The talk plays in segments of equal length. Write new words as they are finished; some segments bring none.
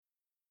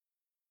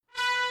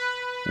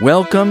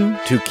Welcome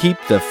to Keep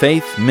the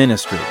Faith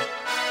Ministry.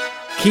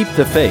 Keep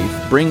the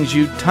Faith brings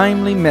you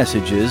timely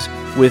messages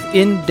with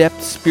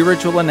in-depth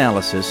spiritual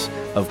analysis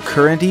of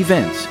current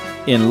events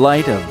in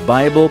light of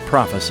Bible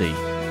prophecy,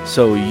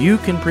 so you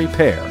can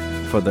prepare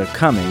for the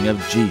coming of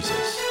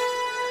Jesus.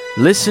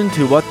 Listen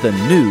to what the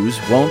news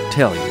won't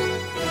tell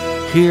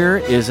you. Here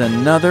is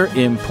another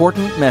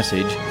important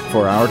message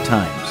for our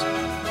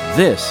times.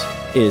 This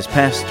is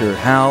Pastor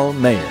Hal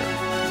Mayer.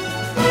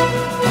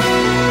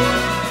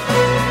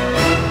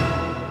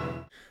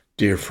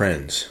 Dear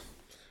friends,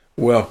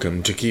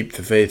 welcome to Keep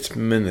the Faith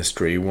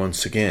Ministry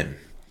once again.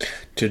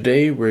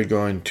 Today we're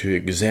going to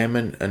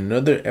examine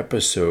another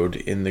episode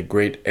in the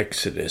great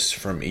exodus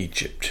from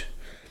Egypt.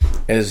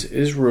 As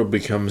Israel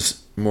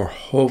becomes more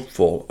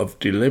hopeful of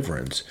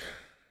deliverance,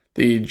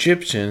 the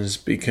Egyptians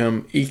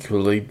become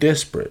equally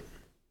desperate.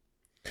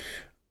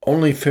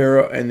 Only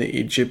Pharaoh and the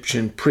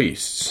Egyptian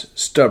priests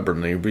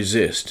stubbornly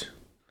resist.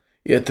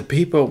 Yet the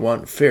people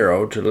want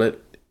Pharaoh to let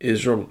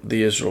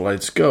the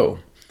Israelites go.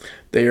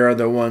 They are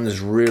the ones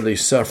really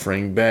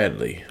suffering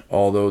badly,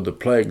 although the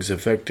plagues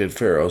affected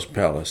Pharaoh's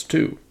palace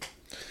too.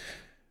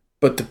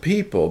 But the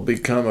people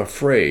become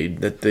afraid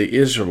that the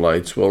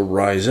Israelites will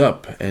rise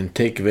up and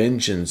take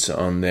vengeance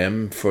on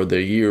them for their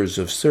years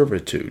of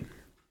servitude.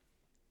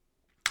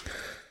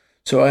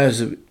 So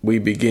as we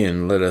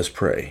begin, let us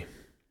pray.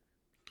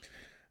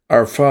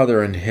 Our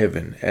Father in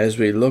heaven, as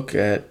we look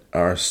at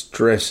our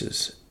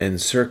stresses and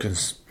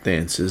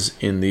circumstances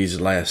in these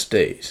last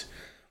days,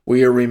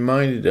 we are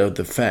reminded of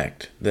the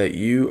fact that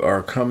you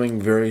are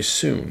coming very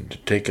soon to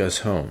take us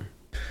home.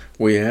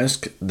 We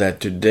ask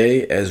that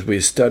today, as we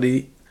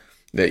study,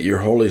 that your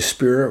Holy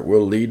Spirit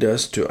will lead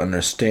us to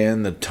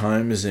understand the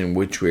times in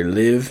which we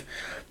live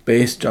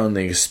based on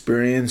the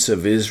experience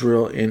of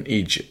Israel in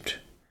Egypt.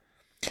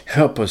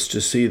 Help us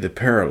to see the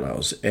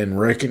parallels and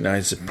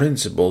recognize the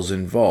principles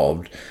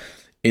involved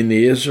in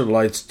the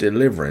Israelites'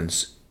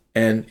 deliverance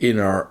and in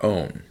our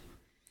own.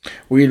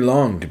 We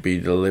long to be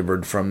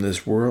delivered from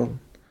this world.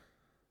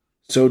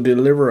 So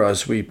deliver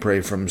us, we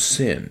pray, from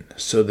sin,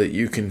 so that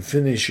you can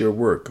finish your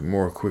work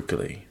more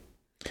quickly.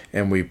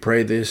 And we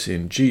pray this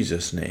in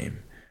Jesus'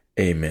 name.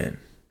 Amen.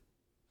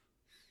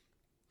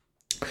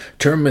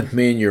 Turn with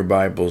me in your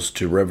Bibles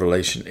to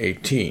Revelation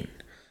 18.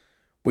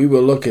 We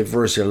will look at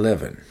verse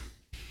 11.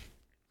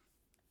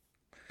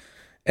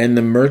 And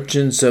the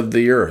merchants of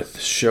the earth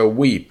shall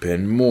weep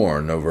and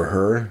mourn over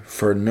her,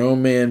 for no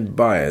man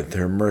buyeth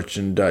her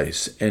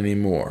merchandise any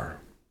more.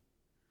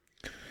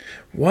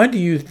 Why do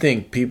you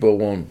think people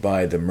won't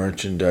buy the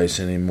merchandise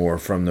anymore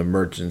from the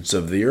merchants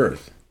of the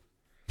earth?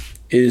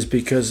 It is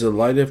because the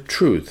light of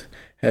truth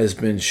has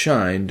been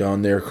shined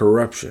on their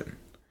corruption.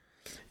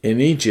 In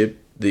Egypt,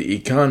 the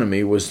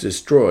economy was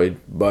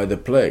destroyed by the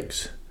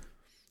plagues,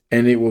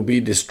 and it will be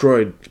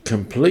destroyed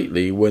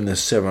completely when the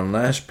 7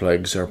 last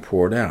plagues are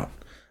poured out,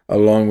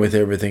 along with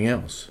everything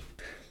else.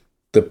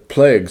 The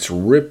plagues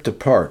ripped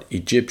apart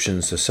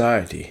Egyptian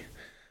society.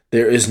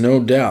 There is no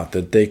doubt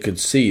that they could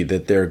see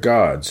that their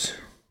gods,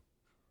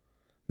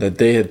 that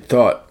they had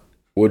thought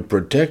would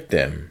protect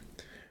them,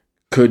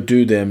 could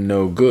do them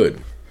no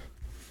good.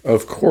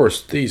 Of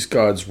course, these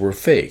gods were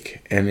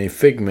fake and a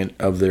figment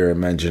of their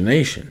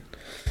imagination,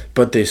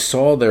 but they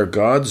saw their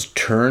gods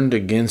turned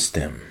against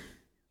them.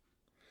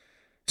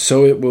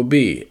 So it will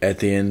be at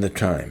the end of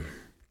time.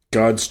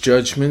 God's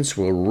judgments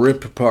will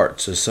rip apart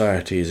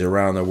societies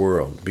around the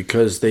world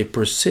because they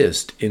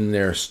persist in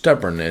their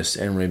stubbornness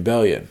and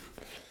rebellion.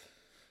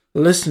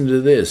 Listen to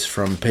this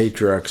from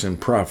Patriarchs and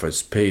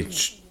Prophets,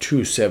 page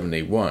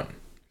 271.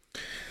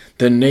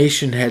 The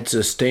nation had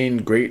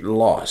sustained great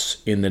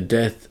loss in the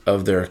death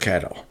of their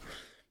cattle.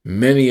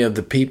 Many of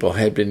the people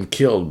had been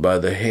killed by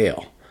the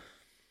hail.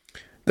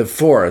 The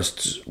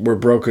forests were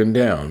broken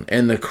down,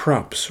 and the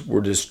crops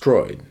were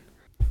destroyed.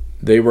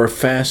 They were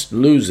fast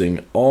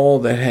losing all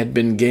that had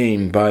been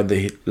gained by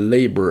the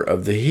labor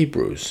of the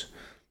Hebrews.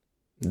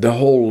 The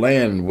whole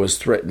land was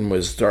threatened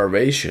with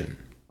starvation.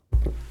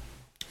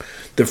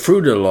 The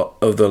fruit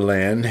of the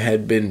land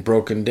had been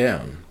broken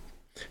down,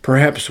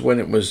 perhaps when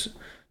it was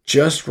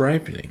just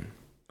ripening.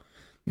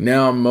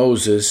 Now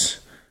Moses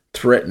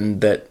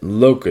threatened that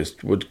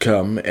locusts would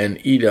come and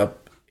eat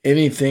up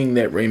anything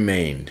that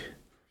remained.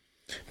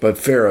 But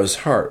Pharaoh's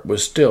heart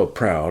was still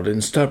proud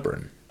and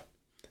stubborn.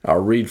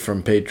 I'll read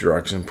from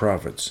Patriarchs and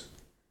Prophets.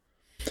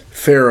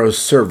 Pharaoh's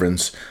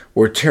servants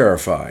were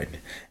terrified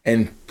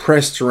and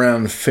pressed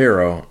around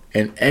Pharaoh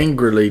and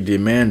angrily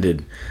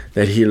demanded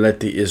that he let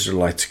the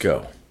Israelites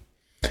go.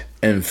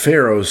 And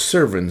Pharaoh's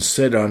servants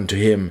said unto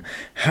him,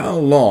 How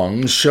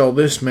long shall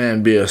this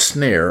man be a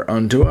snare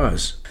unto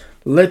us?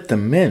 Let the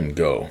men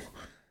go,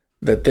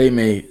 that they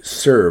may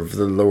serve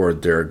the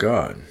Lord their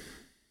God.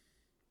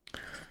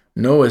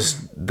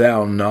 Knowest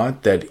thou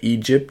not that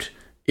Egypt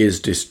is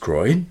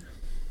destroyed?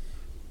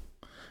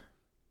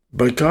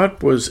 But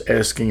God was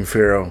asking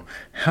Pharaoh,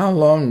 How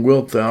long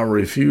wilt thou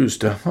refuse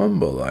to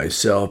humble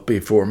thyself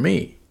before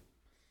me?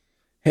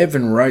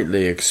 Heaven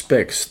rightly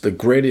expects the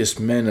greatest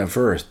men of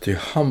earth to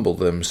humble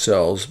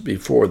themselves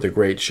before the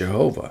great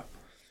Jehovah,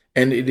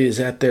 and it is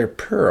at their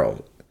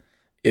peril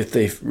if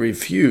they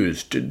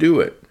refuse to do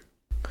it.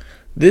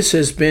 This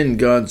has been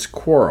God's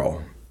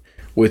quarrel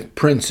with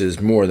princes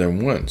more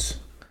than once.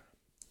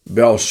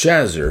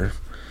 Belshazzar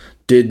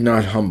did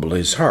not humble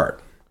his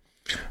heart.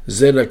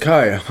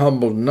 Zedekiah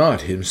humbled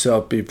not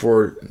himself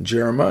before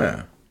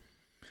Jeremiah.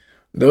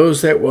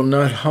 Those that will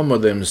not humble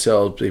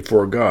themselves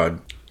before God,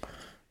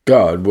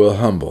 God will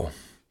humble.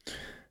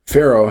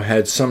 Pharaoh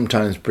had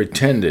sometimes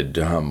pretended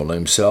to humble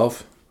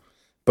himself,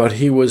 but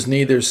he was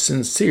neither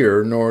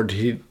sincere nor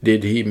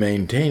did he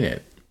maintain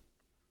it.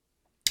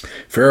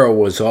 Pharaoh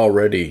was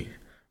already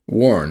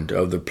warned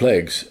of the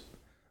plagues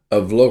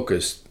of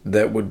locusts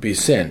that would be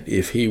sent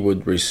if he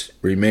would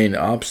remain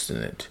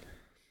obstinate.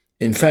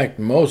 In fact,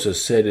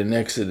 Moses said in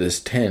Exodus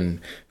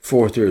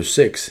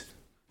 10:4-6,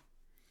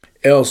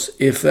 "Else,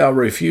 if thou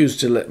refuse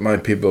to let my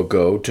people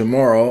go,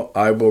 tomorrow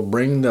I will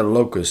bring the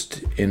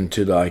locust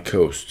into thy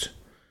coast,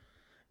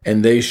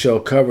 and they shall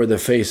cover the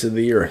face of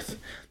the earth,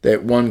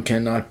 that one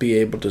cannot be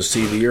able to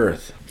see the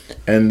earth.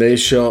 And they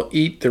shall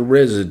eat the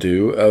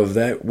residue of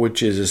that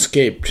which is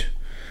escaped,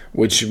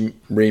 which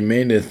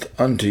remaineth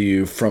unto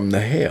you from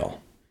the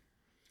hail,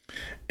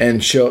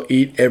 and shall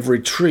eat every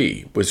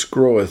tree which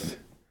groweth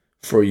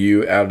for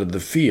you out of the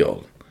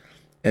field.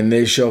 And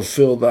they shall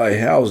fill thy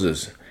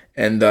houses,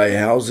 and thy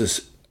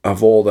houses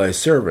of all thy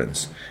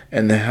servants,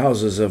 and the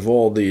houses of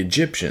all the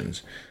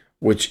Egyptians,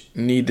 which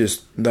neither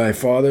thy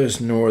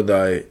fathers nor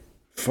thy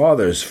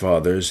fathers'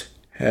 fathers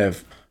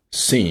have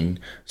seen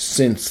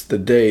since the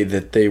day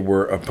that they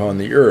were upon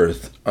the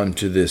earth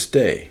unto this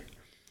day."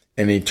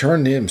 And he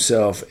turned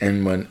himself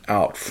and went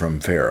out from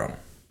Pharaoh.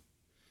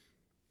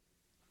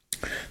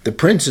 The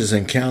princes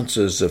and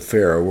counselors of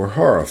Pharaoh were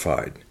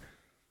horrified,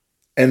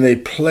 and they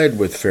pled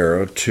with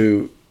Pharaoh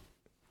to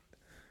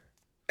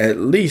at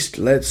least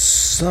let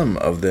some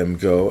of them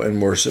go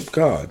and worship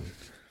God.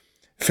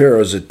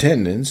 Pharaoh's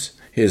attendants,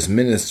 his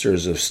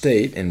ministers of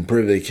state and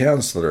privy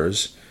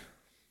counselors,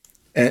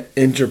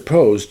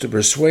 interposed to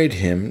persuade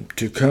him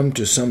to come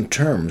to some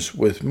terms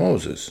with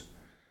Moses.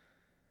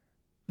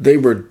 They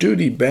were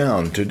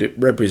duty-bound to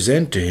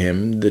represent to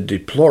him the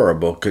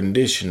deplorable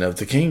condition of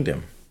the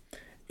kingdom.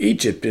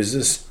 Egypt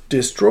is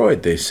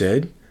destroyed, they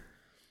said,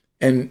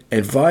 and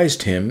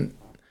advised him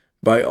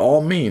by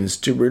all means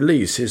to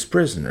release his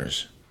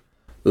prisoners.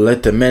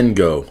 "Let the men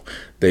go,"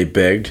 they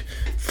begged,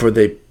 for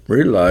they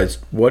realized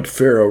what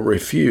Pharaoh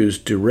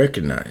refused to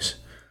recognize,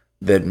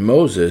 that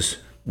Moses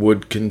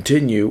would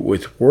continue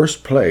with worse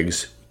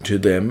plagues to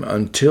them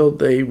until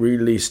they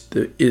released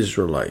the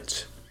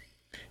Israelites.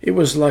 It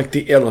was like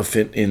the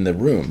elephant in the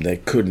room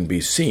that couldn't be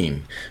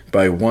seen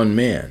by one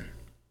man,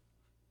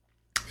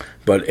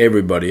 but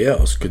everybody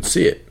else could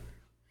see it.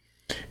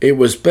 It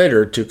was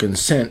better to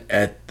consent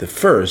at the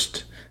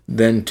first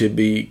than to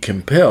be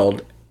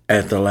compelled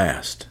at the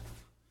last.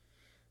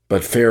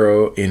 But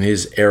Pharaoh, in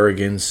his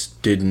arrogance,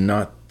 did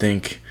not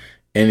think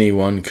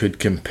anyone could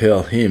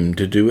compel him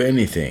to do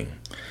anything,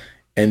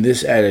 and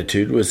this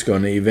attitude was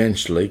going to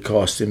eventually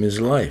cost him his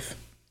life.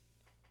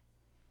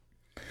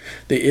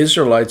 The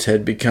Israelites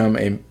had become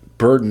a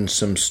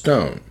burdensome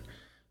stone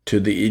to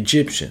the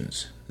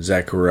Egyptians,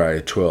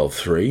 Zechariah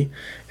 12:3,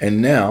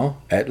 and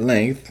now, at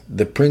length,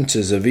 the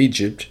princes of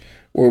Egypt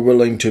were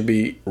willing to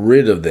be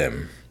rid of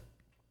them.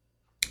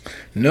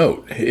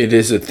 Note, it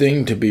is a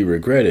thing to be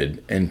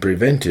regretted and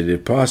prevented,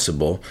 if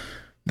possible,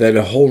 that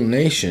a whole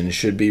nation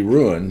should be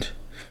ruined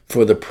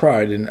for the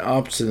pride and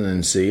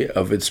obstinacy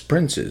of its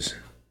princes.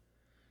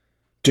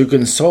 To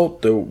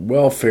consult the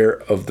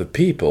welfare of the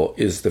people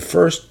is the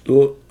first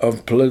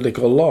of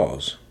political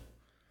laws,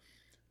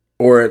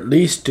 or at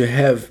least to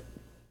have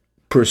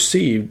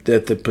perceived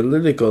that the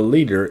political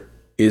leader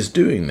is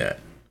doing that.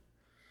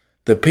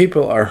 The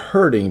people are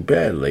hurting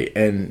badly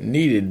and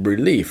needed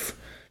relief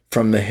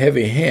from the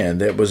heavy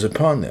hand that was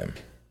upon them.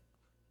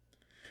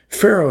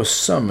 Pharaoh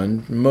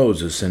summoned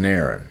Moses and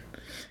Aaron.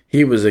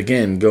 He was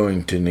again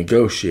going to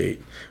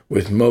negotiate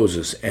with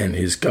Moses and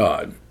his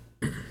God.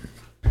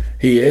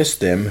 He asked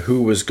them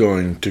who was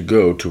going to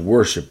go to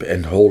worship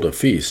and hold a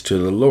feast to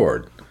the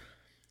Lord.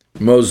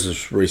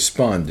 Moses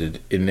responded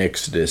in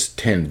Exodus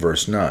 10,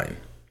 verse 9.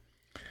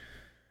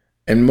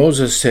 And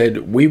Moses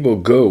said, "We will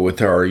go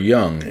with our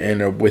young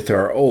and with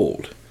our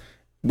old,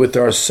 with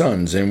our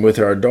sons and with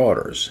our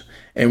daughters,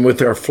 and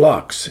with our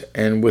flocks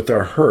and with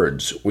our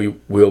herds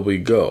will we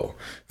go,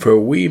 for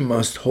we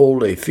must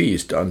hold a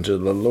feast unto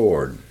the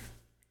Lord."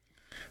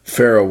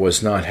 Pharaoh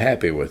was not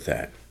happy with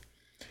that.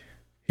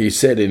 He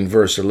said in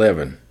verse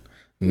 11,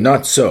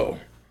 "Not so.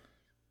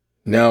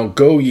 Now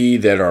go ye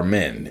that are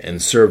men,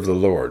 and serve the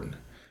Lord,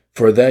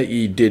 for that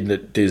ye did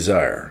not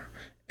desire."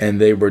 And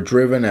they were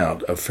driven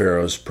out of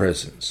Pharaoh's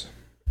presence.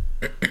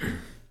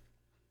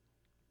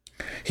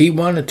 He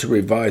wanted to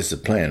revise the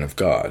plan of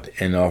God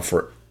and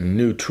offer a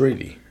new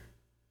treaty.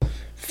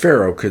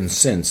 Pharaoh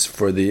consents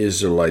for the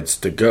Israelites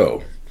to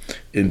go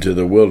into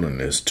the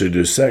wilderness to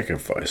do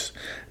sacrifice,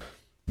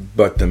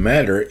 but the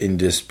matter in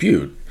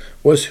dispute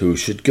was who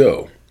should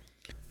go.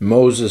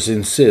 Moses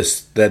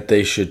insists that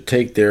they should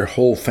take their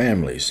whole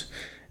families,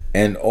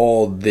 and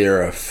all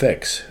their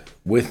effects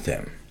with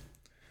them.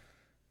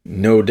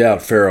 No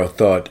doubt Pharaoh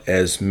thought,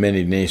 as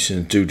many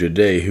nations do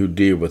today who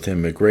deal with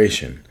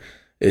immigration,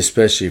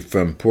 especially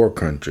from poor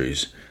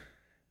countries,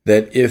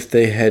 that if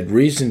they had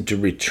reason to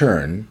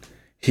return,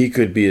 he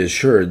could be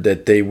assured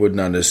that they would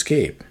not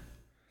escape.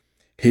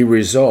 He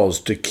resolves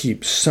to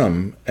keep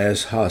some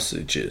as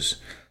hostages,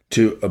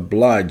 to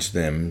oblige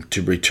them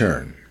to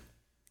return.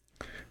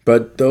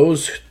 But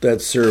those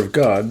that serve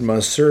God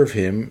must serve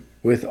him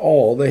with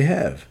all they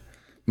have.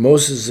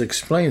 Moses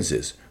explains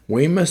this.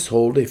 We must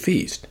hold a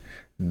feast.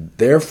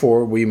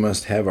 Therefore we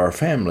must have our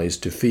families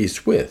to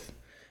feast with,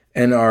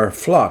 and our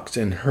flocks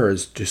and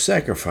herds to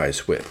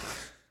sacrifice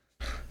with,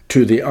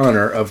 to the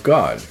honor of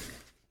God.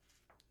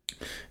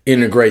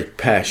 In a great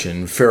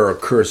passion, Pharaoh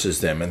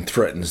curses them and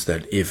threatens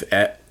that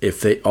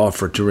if they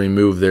offer to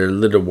remove their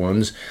little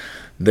ones,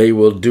 they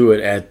will do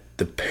it at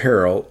the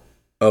peril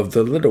of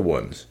the little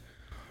ones.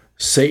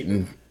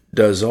 Satan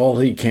does all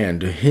he can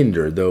to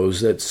hinder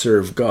those that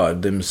serve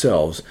God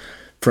themselves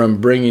from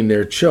bringing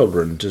their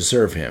children to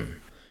serve him.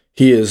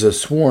 He is a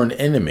sworn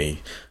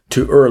enemy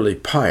to early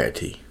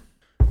piety,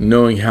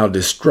 knowing how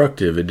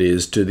destructive it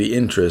is to the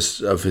interests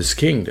of his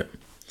kingdom.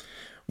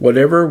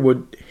 Whatever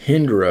would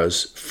hinder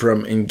us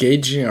from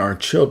engaging our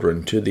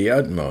children to the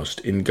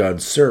utmost in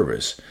God's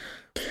service,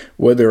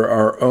 whether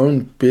our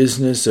own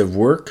business of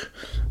work,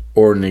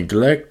 or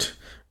neglect,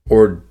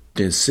 or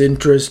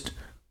disinterest,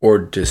 or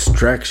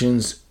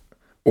distractions,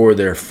 or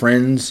their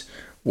friends,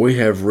 we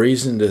have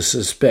reason to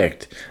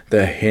suspect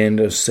the hand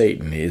of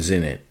Satan is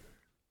in it.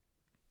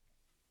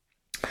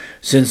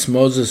 Since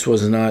Moses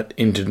was not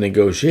into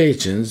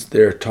negotiations,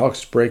 their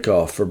talks break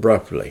off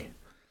abruptly.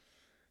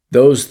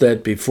 Those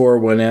that before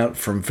went out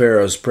from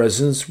Pharaoh's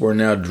presence were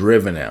now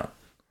driven out.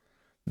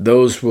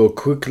 Those will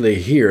quickly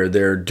hear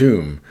their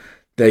doom.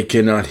 They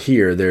cannot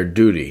hear their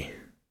duty.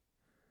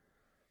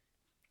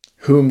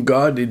 Whom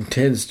God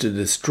intends to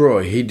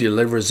destroy, he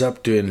delivers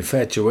up to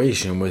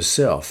infatuation with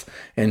self,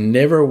 and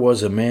never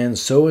was a man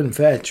so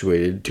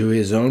infatuated to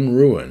his own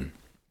ruin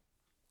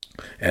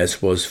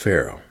as was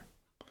Pharaoh.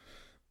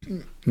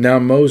 Now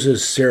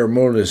Moses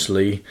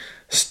ceremoniously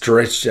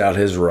stretched out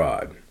his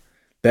rod,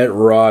 that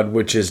rod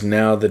which is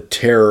now the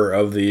terror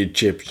of the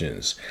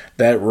Egyptians,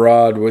 that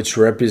rod which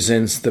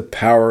represents the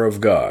power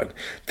of God,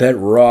 that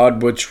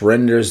rod which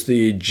renders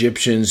the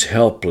Egyptians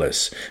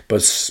helpless,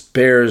 but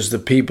spares the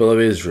people of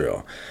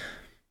Israel,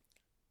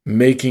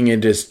 making a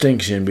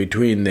distinction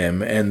between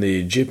them and the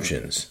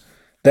Egyptians.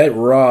 That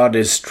rod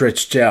is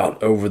stretched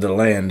out over the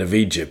land of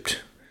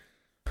Egypt.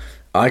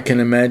 I can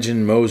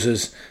imagine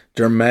Moses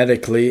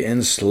dramatically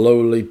and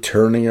slowly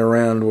turning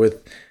around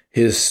with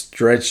his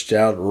stretched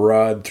out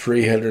rod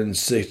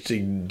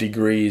 360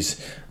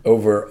 degrees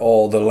over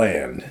all the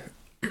land.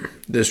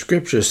 The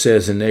scripture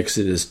says in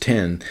Exodus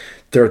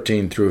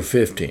 10:13 through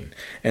 15,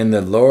 "And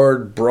the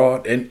Lord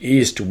brought an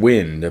east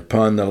wind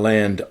upon the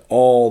land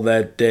all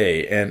that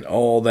day and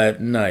all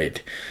that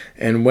night.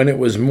 And when it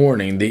was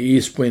morning, the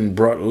east wind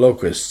brought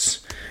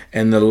locusts.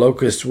 And the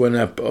locusts went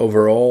up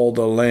over all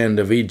the land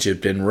of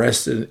Egypt and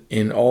rested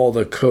in all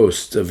the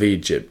coasts of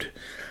Egypt.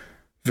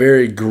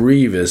 Very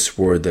grievous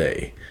were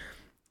they.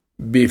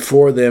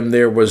 Before them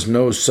there was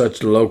no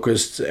such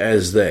locusts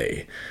as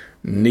they,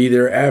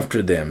 neither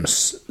after them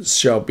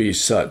shall be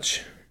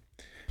such.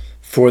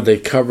 For they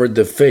covered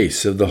the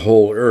face of the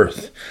whole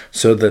earth,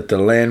 so that the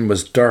land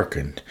was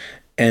darkened.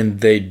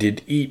 And they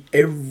did eat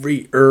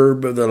every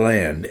herb of the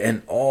land,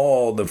 and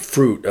all the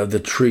fruit of the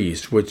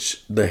trees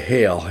which the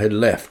hail had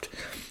left.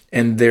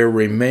 And there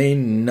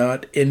remained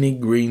not any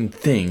green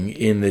thing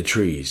in the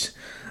trees,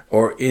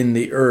 or in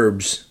the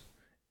herbs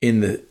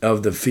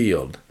of the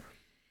field,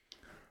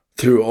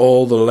 through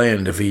all the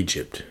land of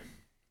Egypt."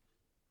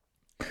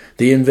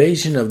 The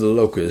invasion of the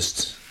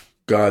locusts,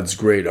 God's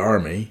great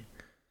army.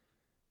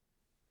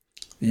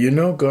 You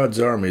know God's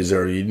armies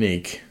are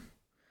unique.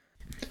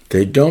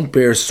 They don't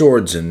bear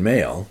swords and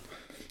mail.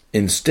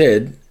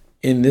 Instead,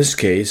 in this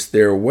case,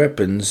 their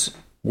weapons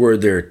were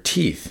their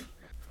teeth.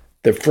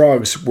 The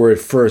frogs were at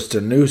first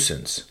a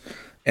nuisance,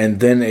 and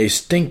then a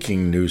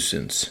stinking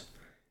nuisance.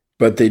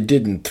 But they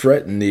didn't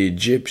threaten the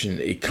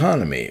Egyptian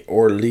economy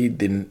or lead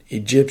the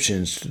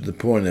Egyptians to the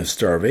point of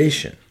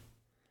starvation.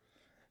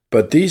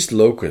 But these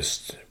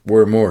locusts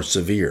were more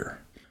severe.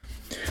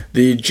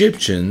 The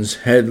Egyptians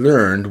had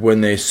learned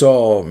when they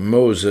saw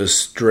Moses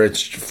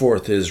stretch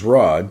forth his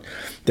rod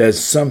that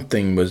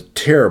something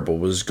terrible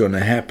was going to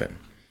happen,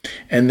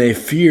 and they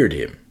feared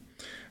him.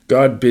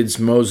 God bids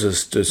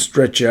Moses to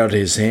stretch out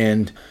his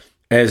hand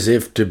as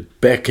if to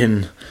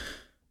beckon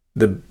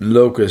the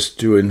locusts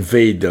to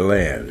invade the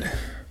land.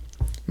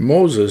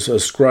 Moses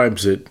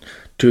ascribes it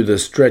to the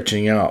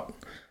stretching out,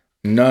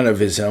 not of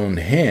his own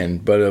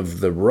hand, but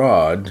of the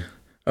rod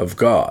of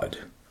God,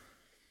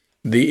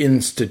 the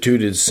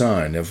instituted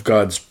sign of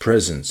God's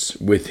presence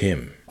with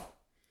him.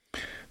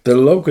 The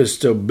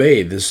locusts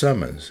obey the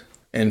summons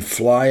and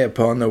fly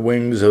upon the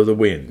wings of the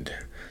wind,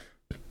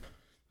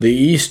 the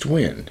east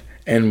wind,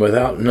 and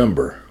without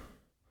number,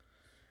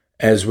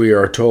 as we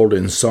are told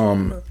in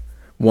Psalm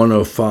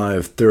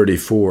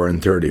 105:34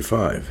 and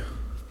 35.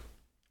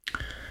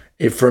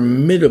 A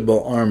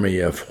formidable army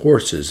of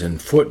horses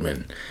and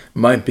footmen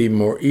might be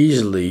more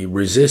easily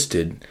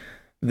resisted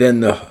than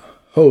the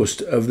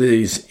host of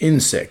these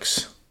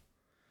insects.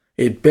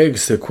 It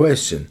begs the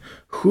question,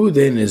 who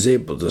then is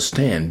able to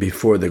stand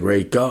before the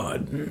great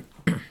God?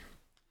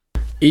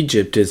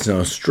 Egypt is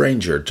no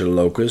stranger to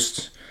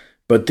locusts,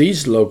 but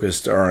these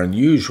locusts are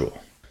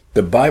unusual.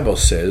 The Bible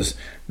says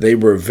they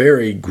were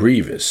very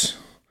grievous.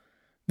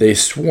 They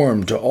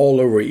swarmed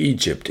all over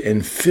Egypt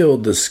and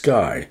filled the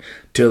sky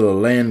till the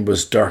land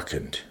was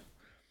darkened.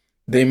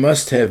 They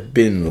must have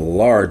been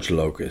large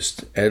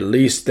locusts, at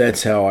least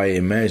that's how I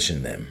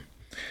imagine them.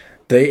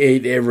 They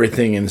ate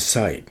everything in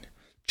sight.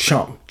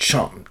 Chomp,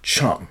 chomp,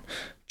 chomp,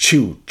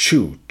 chew,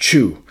 chew,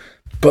 chew,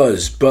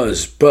 buzz,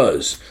 buzz,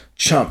 buzz,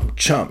 chomp,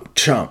 chomp,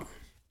 chomp.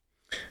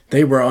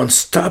 They were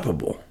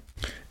unstoppable.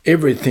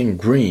 Everything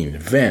green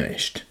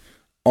vanished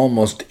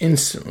almost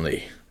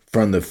instantly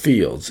from the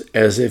fields,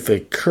 as if a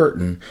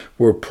curtain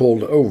were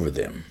pulled over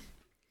them.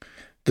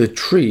 The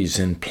trees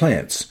and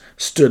plants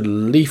stood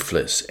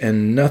leafless,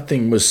 and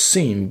nothing was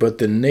seen but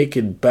the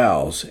naked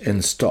boughs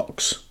and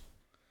stalks.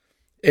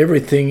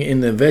 Everything in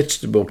the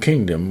vegetable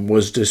kingdom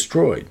was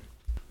destroyed.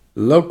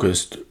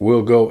 Locusts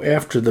will go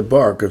after the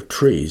bark of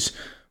trees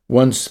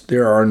once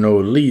there are no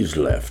leaves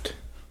left.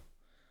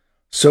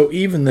 So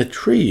even the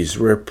trees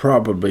were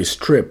probably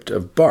stripped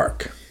of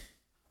bark.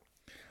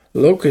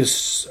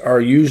 Locusts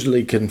are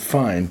usually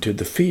confined to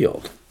the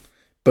field,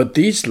 but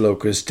these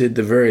locusts did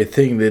the very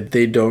thing that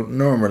they don't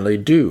normally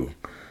do.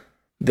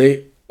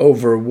 They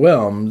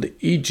overwhelmed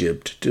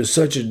Egypt to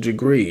such a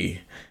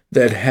degree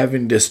that,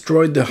 having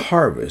destroyed the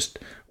harvest,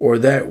 or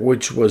that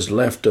which was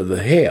left of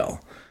the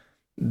hail,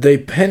 they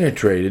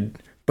penetrated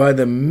by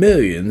the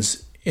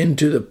millions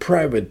into the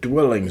private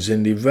dwellings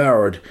and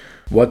devoured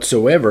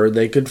whatsoever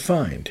they could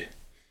find.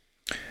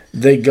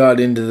 They got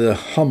into the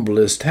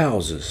humblest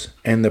houses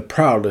and the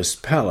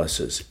proudest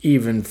palaces,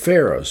 even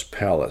Pharaoh's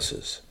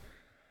palaces.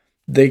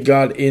 They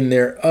got in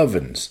their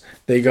ovens,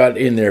 they got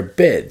in their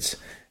beds,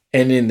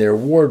 and in their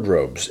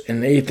wardrobes,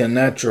 and ate the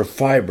natural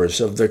fibers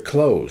of their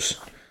clothes.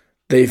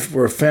 They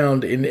were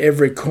found in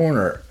every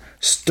corner,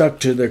 stuck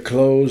to their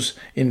clothes,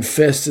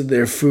 infested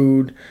their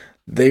food.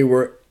 They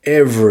were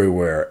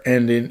everywhere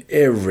and in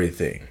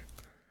everything.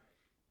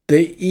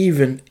 They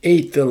even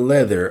ate the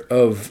leather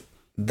of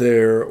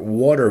their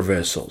water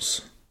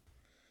vessels.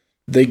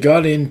 They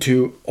got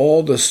into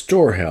all the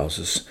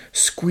storehouses,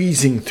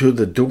 squeezing through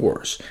the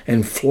doors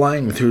and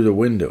flying through the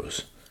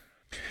windows.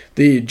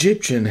 The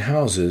Egyptian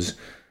houses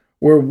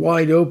were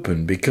wide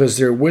open because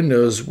their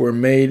windows were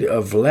made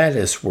of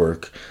lattice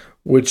work,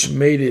 which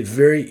made it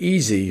very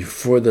easy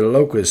for the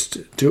locust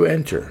to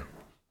enter.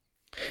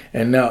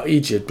 And now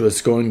Egypt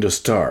was going to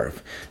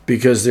starve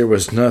because there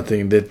was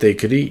nothing that they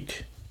could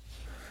eat.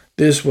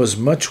 This was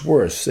much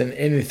worse than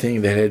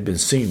anything that had been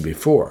seen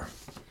before.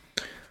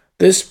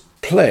 This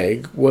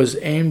plague was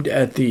aimed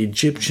at the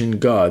Egyptian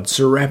god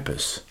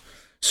Serapis.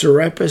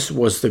 Serapis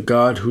was the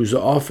god whose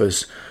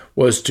office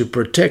was to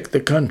protect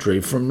the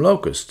country from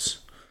locusts.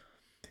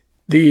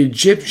 The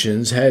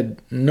Egyptians had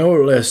no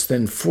less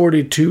than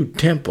 42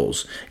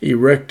 temples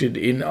erected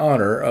in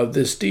honor of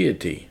this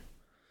deity.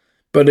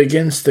 But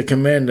against the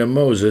command of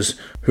Moses,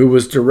 who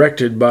was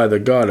directed by the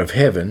God of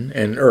heaven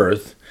and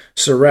earth,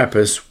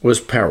 Serapis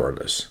was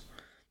powerless.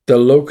 The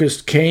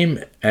locusts came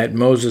at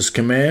Moses'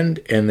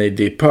 command, and they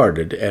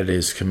departed at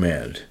his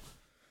command.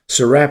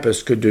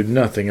 Serapis could do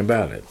nothing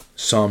about it.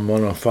 Psalm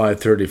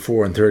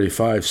 105:34 and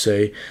 35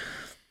 say,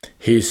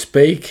 "He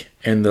spake,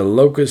 and the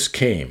locusts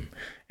came,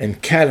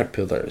 and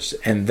caterpillars,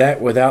 and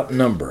that without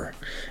number,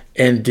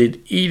 and did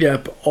eat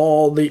up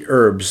all the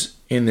herbs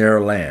in their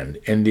land,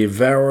 and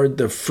devoured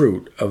the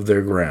fruit of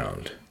their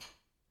ground."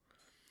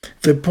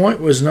 The point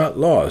was not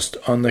lost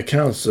on the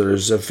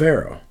counselors of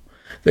Pharaoh.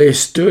 They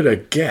stood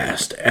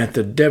aghast at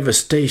the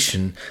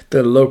devastation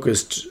the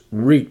locusts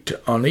wreaked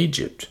on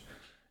Egypt,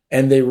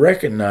 and they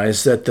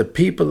recognized that the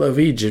people of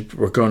Egypt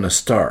were going to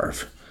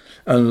starve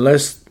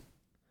unless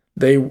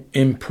they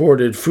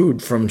imported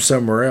food from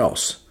somewhere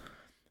else.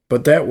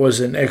 But that was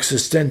an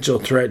existential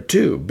threat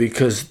too,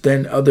 because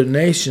then other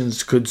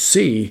nations could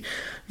see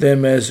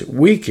them as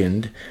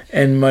weakened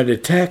and might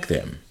attack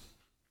them.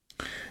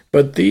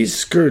 But these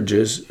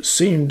scourges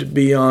seemed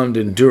beyond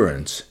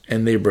endurance,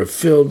 and they were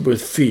filled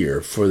with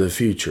fear for the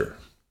future.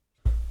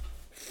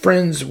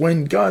 Friends,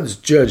 when God's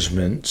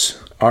judgments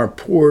are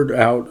poured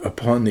out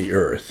upon the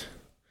earth,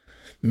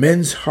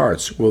 men's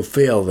hearts will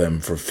fail them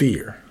for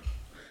fear.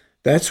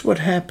 That's what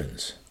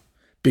happens,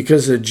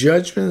 because the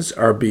judgments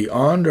are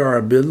beyond our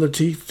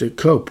ability to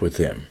cope with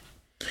them.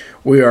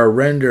 We are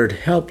rendered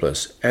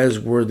helpless, as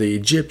were the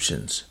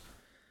Egyptians.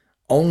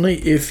 Only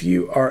if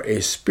you are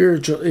a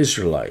spiritual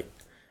Israelite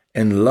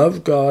and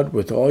love God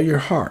with all your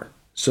heart,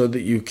 so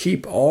that you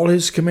keep all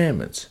his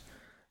commandments,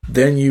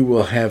 then you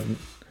will have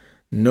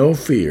no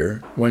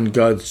fear when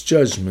God's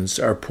judgments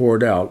are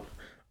poured out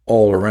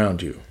all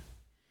around you.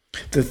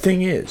 The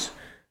thing is,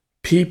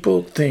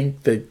 people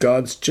think that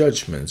God's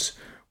judgments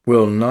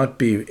will not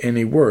be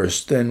any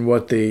worse than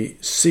what they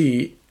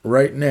see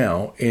right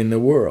now in the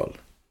world.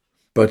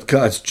 But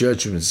God's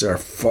judgments are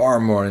far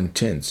more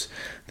intense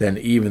than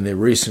even the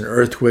recent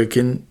earthquake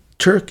in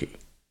Turkey.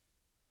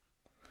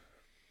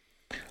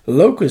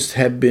 Locusts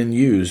have been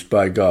used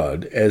by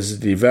God as a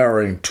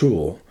devouring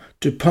tool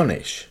to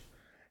punish,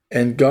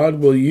 and God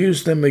will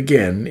use them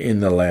again in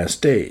the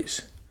last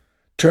days.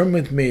 Turn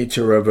with me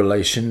to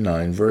Revelation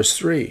 9, verse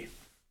 3.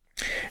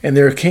 And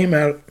there came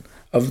out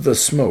of the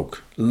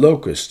smoke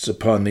locusts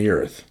upon the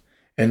earth,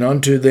 and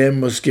unto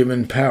them was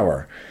given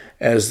power,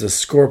 as the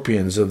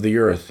scorpions of the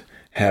earth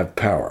have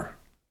power.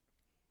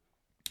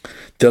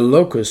 The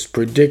locusts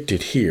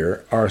predicted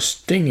here are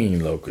stinging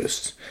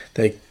locusts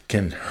that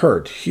can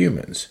hurt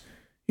humans.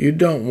 You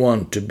don't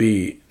want to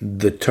be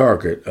the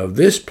target of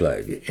this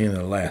plague in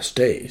the last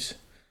days.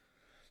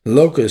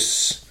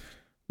 Locusts,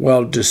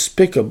 while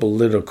despicable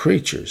little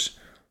creatures,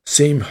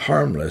 seem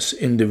harmless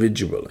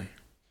individually.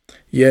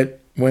 Yet,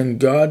 when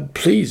God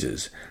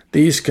pleases,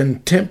 these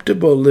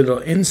contemptible little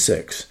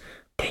insects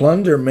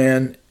plunder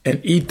man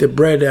and eat the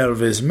bread out of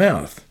his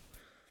mouth.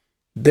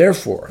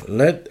 Therefore,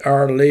 let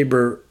our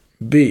labor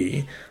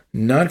be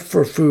not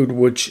for food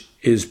which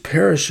is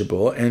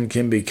perishable and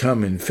can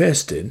become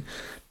infested,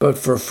 but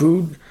for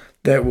food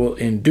that will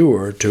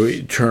endure to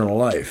eternal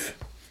life,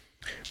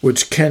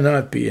 which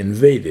cannot be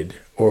invaded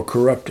or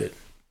corrupted.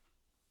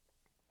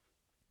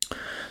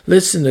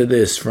 Listen to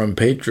this from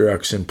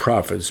Patriarchs and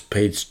Prophets,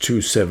 page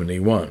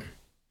 271.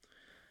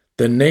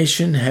 The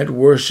nation had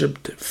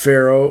worshipped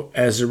Pharaoh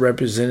as a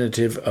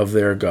representative of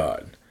their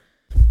God,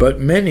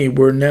 but many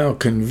were now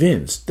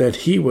convinced that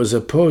he was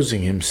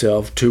opposing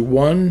himself to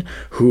one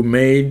who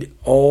made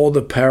all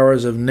the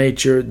powers of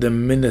nature the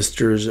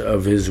ministers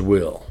of his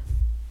will.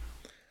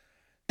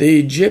 The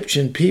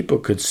Egyptian people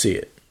could see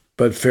it,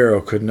 but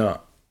Pharaoh could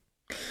not.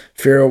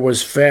 Pharaoh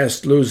was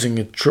fast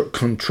losing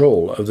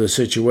control of the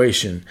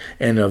situation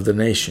and of the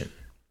nation.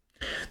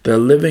 The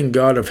living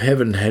God of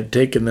heaven had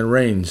taken the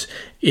reins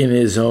in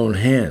his own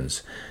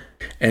hands,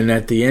 and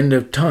at the end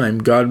of time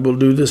God will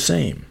do the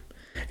same.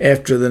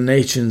 After the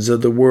nations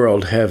of the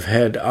world have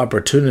had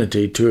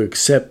opportunity to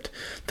accept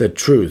the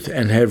truth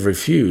and have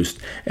refused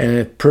and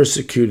have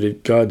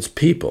persecuted God's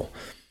people,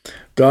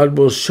 God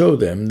will show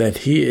them that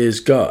he is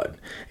God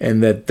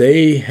and that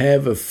they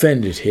have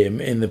offended him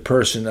in the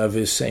person of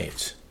his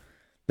saints.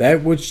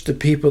 That which the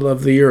people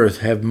of the earth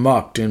have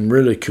mocked and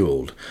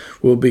ridiculed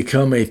will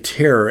become a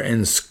terror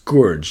and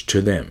scourge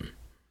to them.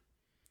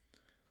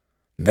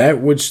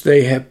 That which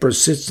they have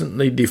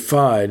persistently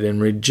defied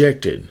and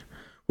rejected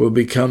will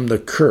become the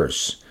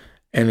curse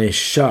and a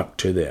shock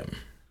to them.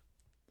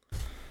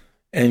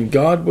 And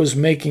God was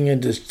making a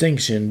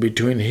distinction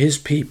between his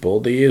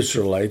people, the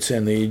Israelites,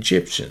 and the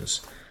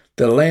Egyptians.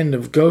 The land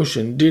of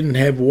Goshen didn't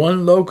have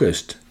one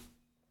locust.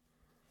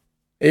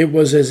 It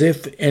was as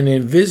if an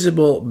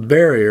invisible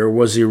barrier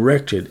was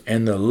erected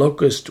and the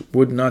locust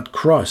would not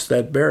cross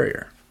that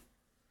barrier.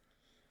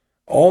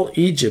 All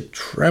Egypt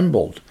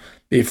trembled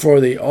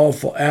before the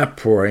awful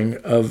outpouring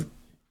of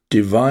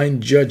divine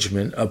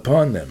judgment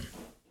upon them.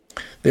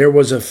 There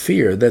was a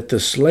fear that the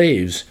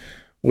slaves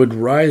would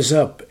rise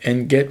up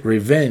and get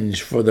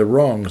revenge for the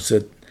wrongs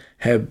that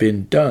have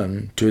been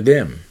done to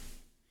them.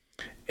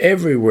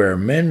 Everywhere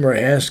men were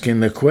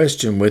asking the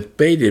question with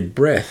bated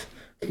breath,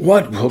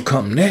 what will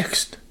come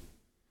next?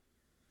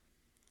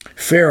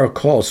 Pharaoh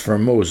calls for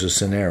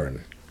Moses and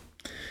Aaron.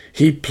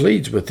 He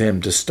pleads with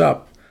them to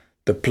stop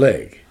the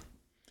plague.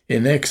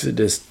 In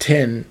Exodus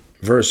 10,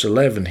 verse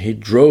 11, he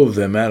drove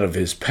them out of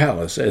his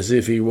palace as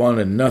if he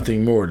wanted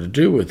nothing more to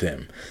do with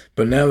them.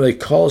 But now he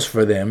calls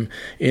for them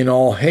in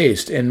all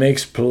haste and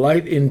makes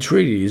polite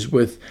entreaties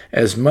with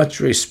as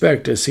much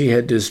respect as he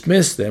had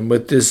dismissed them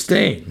with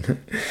disdain.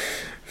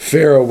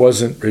 Pharaoh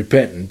wasn't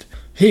repentant.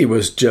 He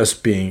was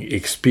just being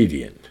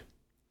expedient.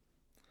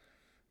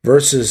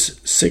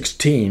 Verses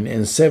 16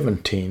 and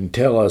 17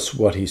 tell us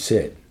what he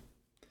said.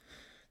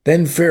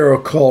 Then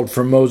Pharaoh called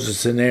for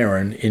Moses and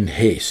Aaron in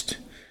haste,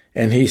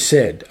 and he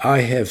said,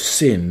 I have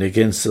sinned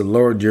against the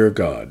Lord your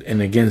God,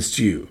 and against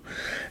you.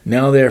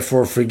 Now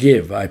therefore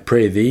forgive, I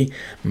pray thee,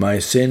 my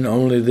sin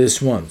only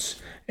this once,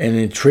 and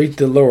entreat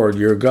the Lord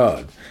your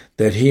God,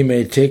 that he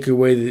may take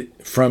away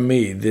from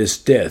me this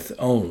death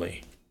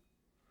only.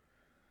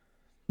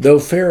 Though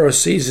Pharaoh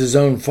sees his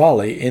own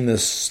folly in the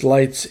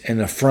slights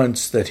and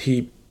affronts that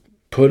he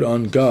put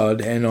on God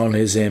and on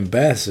his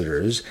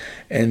ambassadors,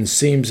 and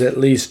seems at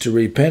least to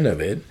repent of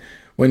it,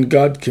 when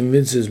God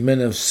convinces men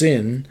of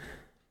sin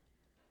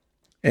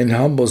and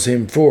humbles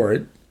him for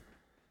it,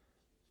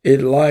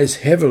 it lies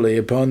heavily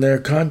upon their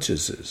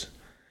consciences,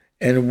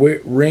 and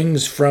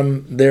wrings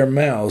from their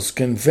mouths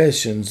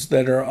confessions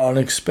that are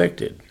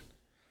unexpected.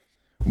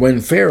 When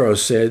Pharaoh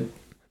said,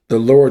 the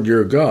Lord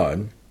your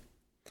God,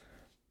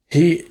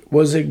 he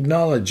was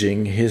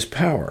acknowledging his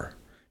power,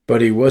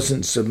 but he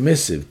wasn't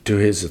submissive to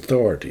his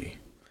authority.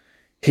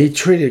 He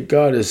treated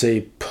God as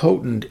a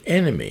potent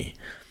enemy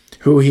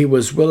who he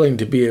was willing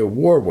to be at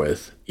war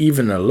with,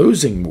 even a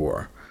losing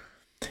war.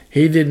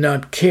 He did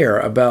not care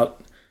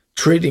about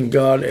treating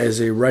God as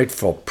a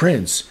rightful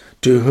prince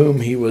to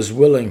whom he was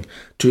willing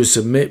to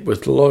submit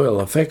with loyal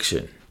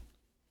affection.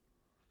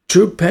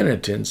 True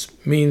penitence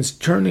means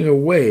turning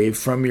away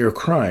from your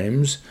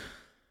crimes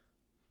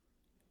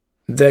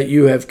that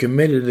you have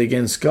committed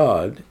against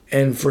God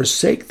and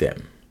forsake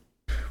them.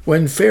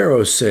 When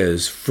Pharaoh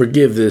says,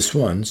 "Forgive this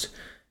once,"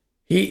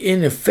 he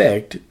in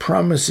effect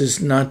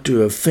promises not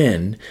to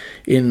offend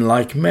in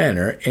like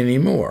manner any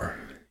more.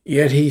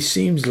 Yet he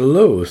seems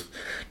loath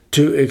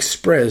to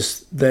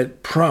express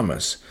that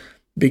promise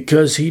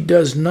because he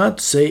does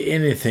not say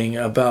anything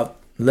about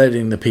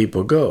letting the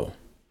people go.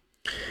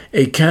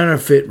 A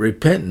counterfeit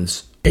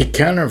repentance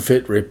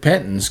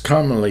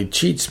commonly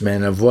cheats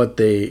men of what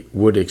they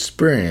would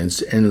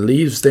experience and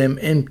leaves them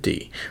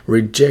empty,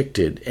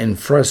 rejected, and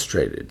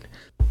frustrated.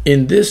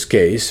 In this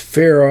case,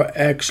 Pharaoh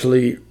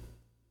actually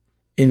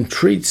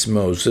entreats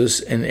Moses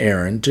and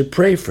Aaron to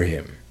pray for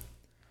him.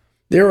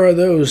 There are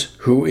those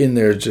who, in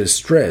their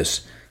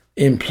distress,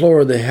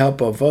 implore the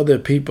help of other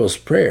people's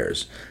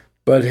prayers,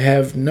 but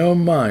have no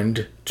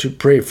mind to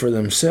pray for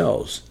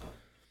themselves.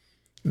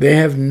 They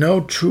have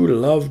no true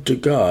love to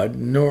God,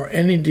 nor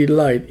any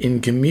delight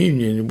in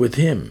communion with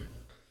Him.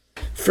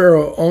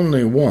 Pharaoh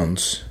only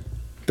wants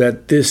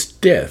that this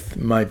death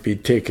might be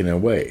taken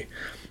away,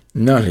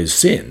 not his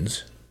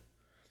sins.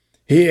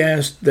 He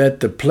asked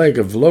that the plague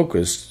of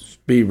locusts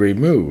be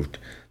removed,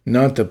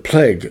 not the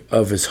plague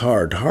of his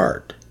hard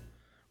heart,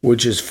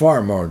 which is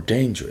far more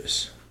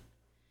dangerous.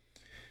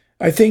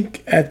 I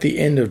think at the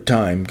end of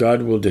time,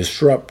 God will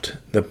disrupt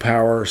the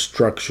power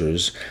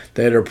structures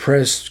that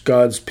oppress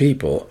God's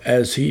people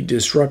as He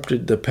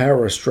disrupted the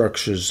power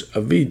structures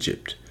of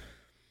Egypt.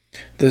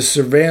 The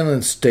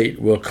surveillance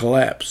state will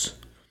collapse.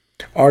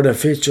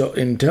 Artificial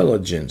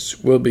intelligence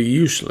will be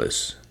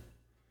useless.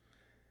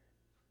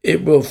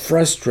 It will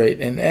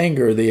frustrate and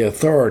anger the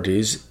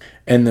authorities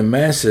and the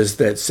masses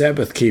that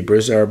Sabbath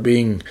keepers are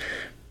being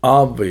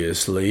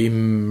obviously,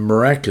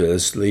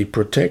 miraculously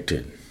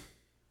protected.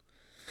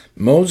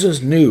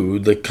 Moses knew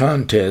the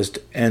contest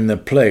and the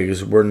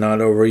plagues were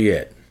not over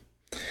yet.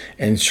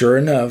 And sure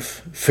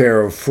enough,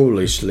 Pharaoh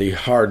foolishly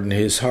hardened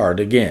his heart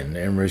again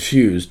and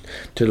refused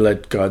to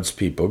let God's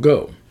people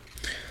go.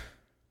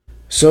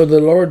 So the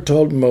Lord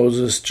told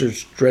Moses to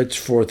stretch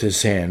forth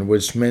his hand,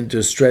 which meant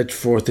to stretch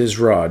forth his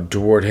rod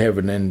toward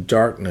heaven, and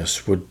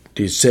darkness would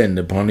descend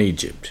upon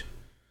Egypt.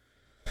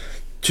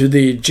 To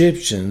the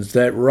Egyptians,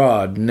 that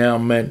rod now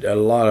meant a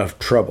lot of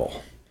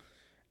trouble.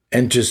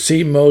 And to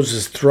see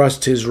Moses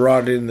thrust his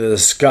rod into the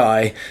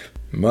sky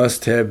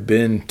must have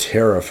been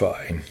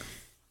terrifying.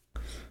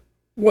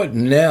 "What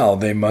now?"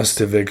 they must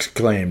have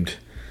exclaimed.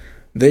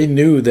 They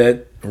knew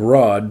that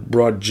rod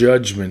brought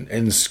judgment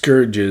and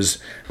scourges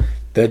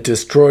that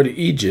destroyed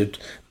Egypt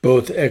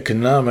both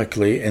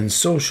economically and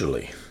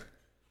socially.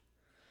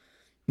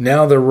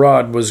 Now the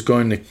rod was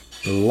going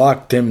to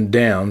lock them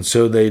down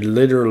so they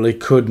literally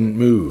couldn't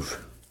move.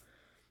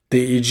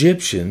 The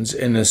Egyptians,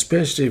 and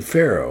especially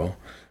Pharaoh,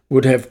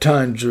 would have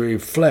time to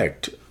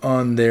reflect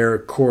on their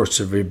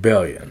course of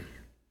rebellion.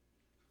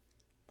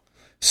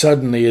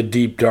 Suddenly a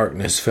deep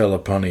darkness fell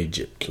upon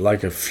Egypt,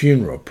 like a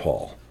funeral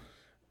pall,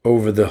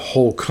 over the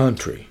whole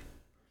country.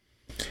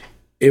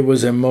 It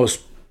was a most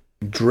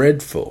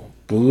dreadful,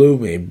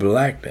 gloomy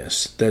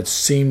blackness that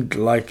seemed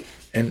like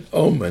an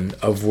omen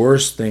of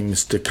worse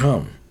things to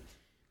come.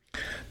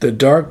 The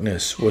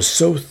darkness was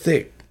so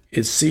thick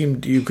it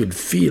seemed you could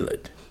feel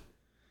it.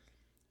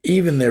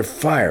 Even their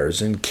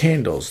fires and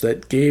candles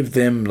that gave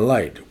them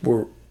light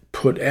were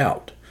put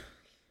out,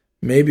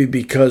 maybe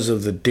because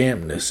of the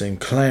dampness and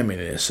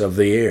clamminess of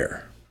the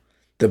air.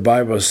 The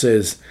Bible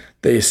says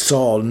they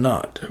saw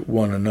not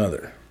one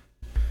another.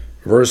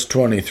 Verse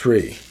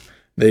 23,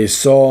 "They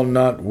saw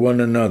not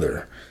one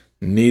another,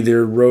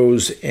 neither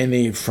rose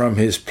any from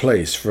his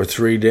place for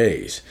 3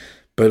 days,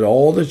 but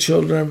all the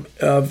children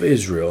of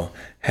Israel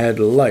had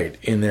light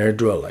in their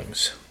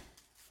dwellings."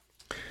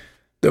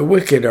 The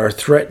wicked are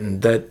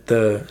threatened that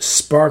the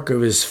spark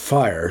of his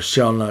fire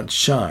shall not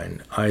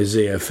shine,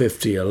 Isaiah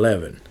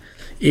 50:11,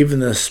 even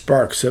the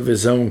sparks of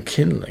his own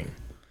kindling,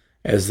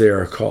 as they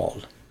are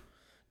called.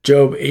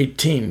 Job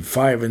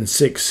 18:5 and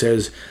 6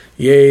 says,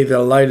 "Yea, the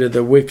light of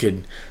the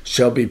wicked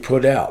shall be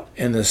put out,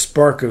 and the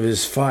spark of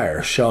his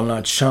fire shall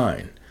not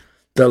shine.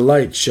 The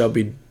light shall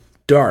be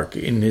dark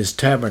in his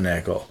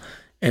tabernacle,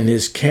 and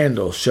his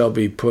candle shall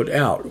be put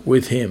out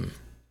with him."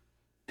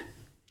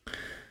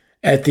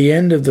 At the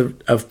end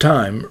of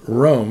time,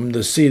 Rome,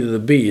 the seat of the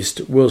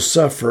beast, will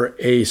suffer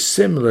a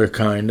similar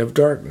kind of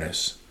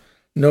darkness.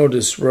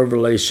 Notice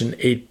Revelation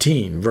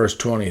 18, verse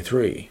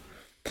 23.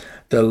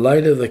 "The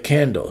light of the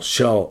candle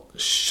shall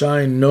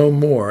shine no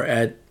more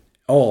at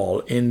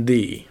all in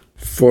thee,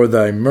 for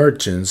thy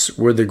merchants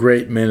were the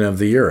great men of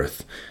the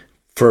earth,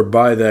 for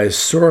by thy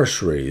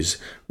sorceries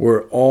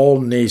were all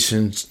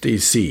nations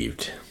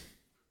deceived."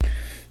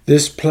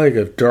 This plague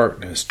of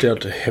darkness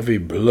dealt a heavy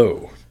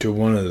blow to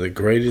one of the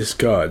greatest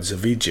gods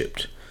of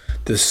Egypt,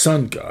 the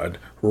sun god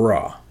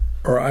Ra,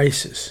 or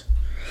Isis,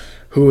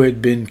 who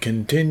had been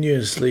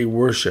continuously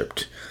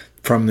worshipped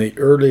from the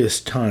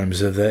earliest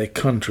times of that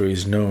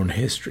country's known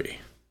history.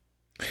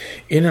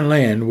 In a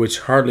land which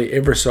hardly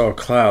ever saw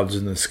clouds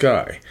in the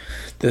sky,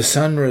 the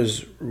sun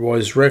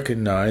was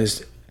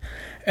recognized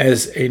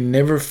as a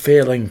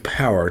never-failing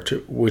power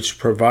which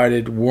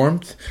provided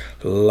warmth,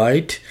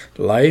 light,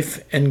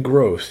 life, and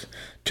growth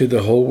to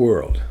the whole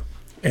world.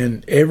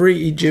 And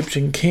every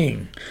Egyptian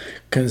king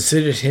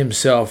considered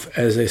himself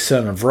as a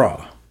son of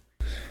Ra,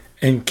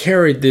 and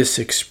carried this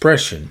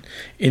expression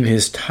in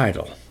his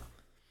title.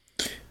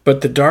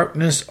 But the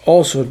darkness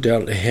also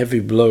dealt a heavy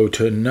blow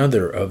to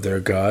another of their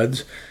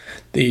gods.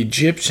 The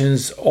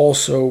Egyptians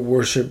also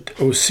worshipped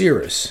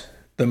Osiris,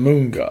 the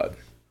moon god.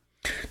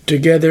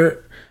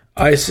 Together,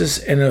 Isis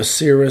and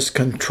Osiris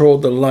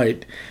controlled the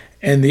light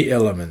and the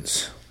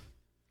elements.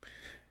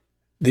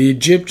 The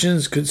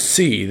Egyptians could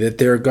see that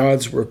their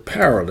gods were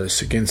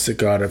powerless against the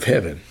God of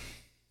heaven.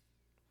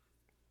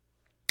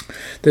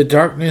 The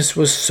darkness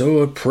was so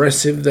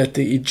oppressive that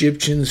the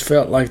Egyptians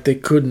felt like they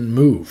couldn't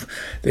move.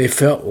 They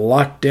felt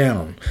locked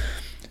down.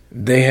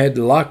 They had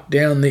locked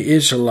down the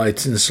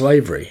Israelites in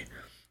slavery.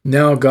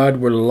 Now God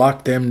would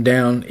lock them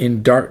down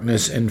in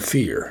darkness and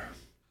fear.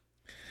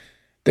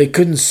 They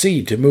couldn't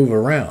see to move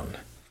around.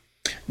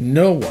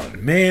 No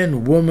one,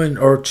 man, woman,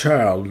 or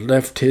child,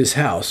 left his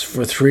house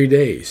for 3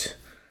 days.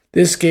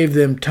 This gave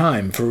them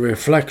time for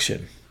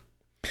reflection.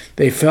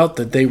 They felt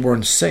that they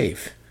weren't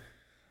safe,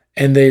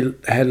 and they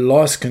had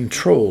lost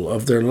control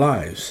of their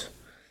lives.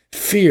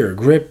 Fear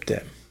gripped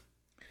them.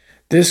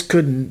 This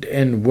couldn't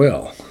end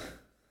well.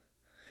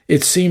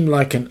 It seemed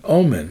like an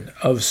omen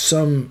of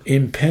some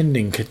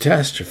impending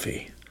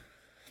catastrophe,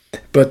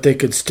 but they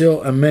could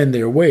still amend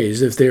their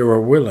ways if they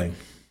were willing.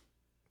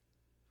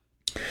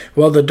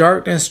 While the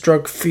darkness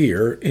struck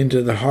fear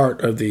into the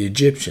heart of the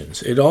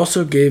Egyptians, it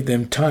also gave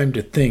them time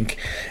to think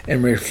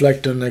and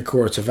reflect on their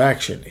course of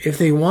action. If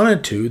they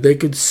wanted to, they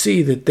could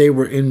see that they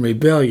were in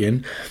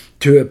rebellion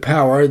to a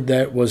power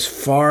that was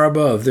far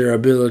above their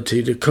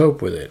ability to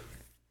cope with it.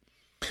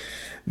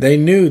 They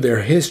knew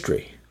their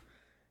history,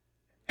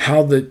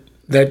 how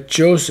that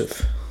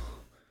Joseph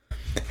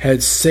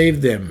had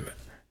saved them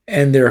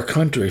and their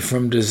country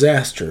from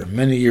disaster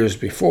many years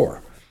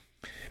before.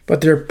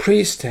 But their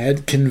priest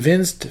had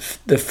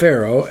convinced the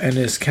Pharaoh and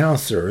his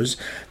counselors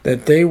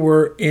that they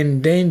were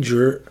in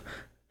danger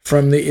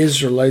from the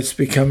Israelites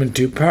becoming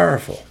too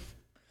powerful.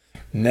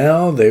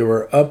 Now they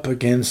were up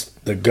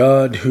against the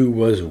God who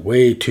was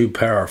way too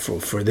powerful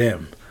for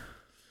them.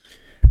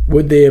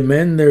 Would they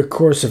amend their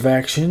course of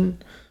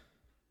action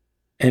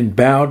and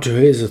bow to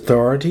his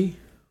authority?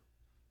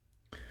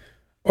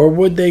 Or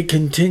would they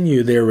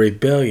continue their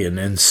rebellion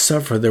and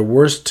suffer the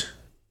worst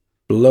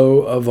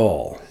blow of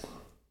all?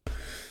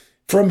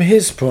 From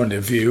his point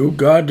of view,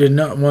 God did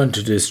not want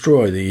to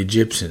destroy the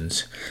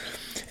Egyptians,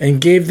 and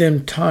gave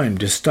them time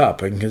to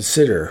stop and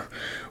consider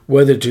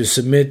whether to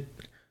submit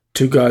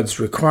to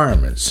God's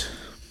requirements.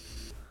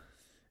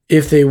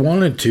 If they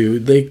wanted to,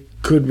 they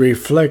could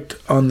reflect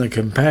on the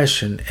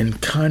compassion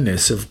and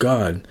kindness of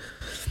God,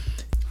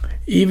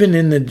 even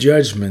in the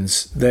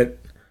judgments that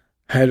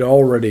had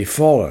already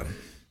fallen.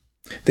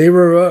 They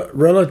were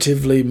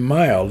relatively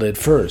mild at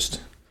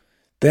first.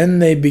 Then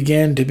they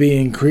began to be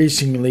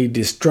increasingly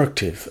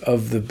destructive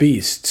of the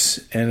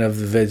beasts and of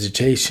the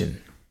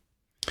vegetation.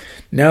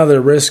 Now the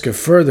risk of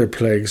further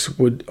plagues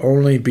would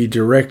only be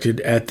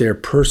directed at their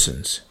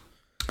persons.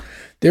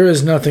 There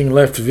is nothing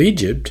left of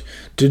Egypt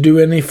to do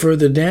any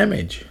further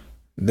damage.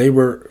 They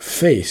were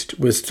faced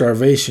with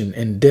starvation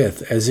and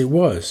death as it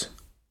was.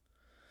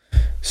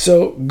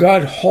 So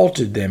God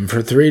halted them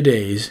for 3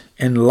 days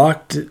and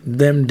locked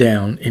them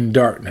down in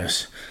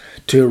darkness,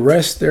 to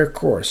arrest their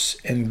course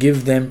and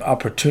give them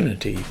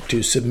opportunity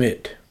to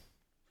submit.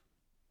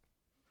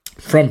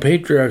 From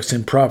Patriarchs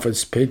and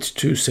Prophets, page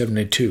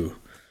 272.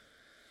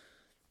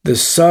 The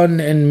sun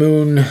and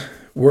moon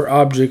were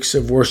objects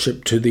of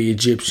worship to the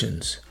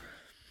Egyptians.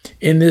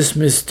 In this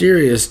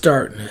mysterious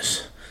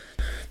darkness,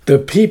 the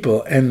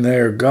people and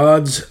their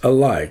gods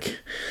alike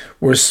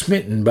were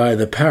smitten by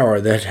the power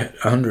that had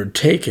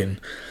undertaken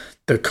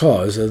the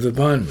cause of the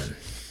bondman.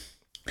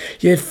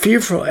 Yet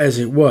fearful as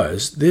it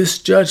was, this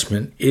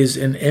judgment is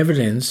an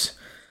evidence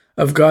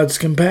of God's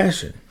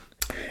compassion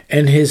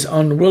and his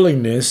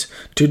unwillingness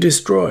to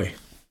destroy.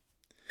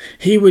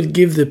 He would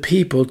give the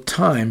people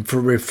time for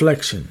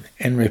reflection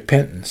and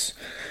repentance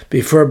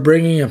before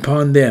bringing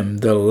upon them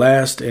the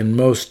last and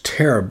most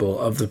terrible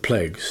of the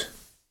plagues.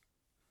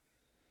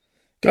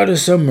 God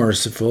is so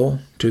merciful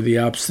to the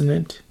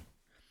obstinate.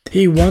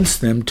 He wants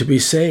them to be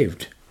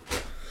saved.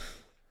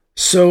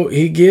 So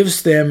he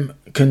gives them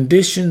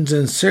conditions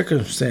and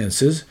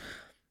circumstances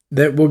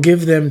that will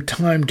give them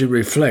time to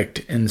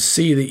reflect and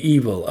see the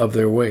evil of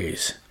their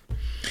ways.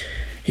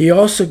 He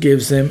also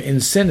gives them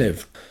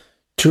incentive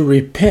to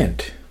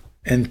repent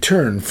and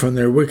turn from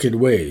their wicked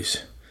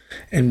ways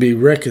and be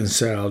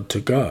reconciled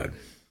to God.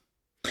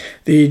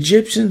 The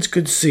Egyptians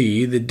could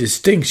see the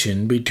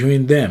distinction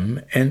between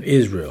them and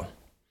Israel.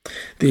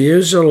 The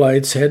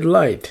Israelites had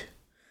light.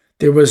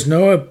 There was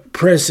no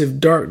oppressive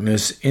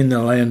darkness in the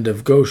land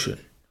of Goshen.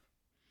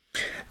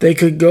 They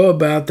could go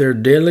about their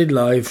daily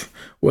life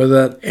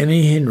without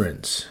any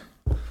hindrance.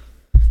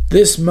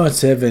 This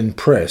must have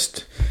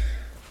impressed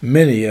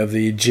many of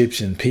the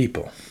Egyptian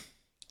people.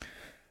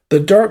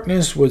 The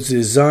darkness was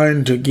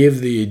designed to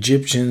give the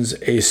Egyptians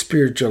a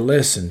spiritual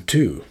lesson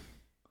too.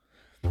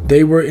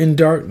 They were in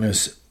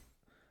darkness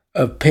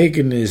of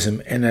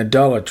paganism and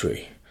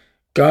idolatry.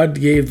 God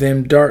gave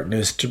them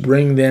darkness to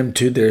bring them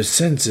to their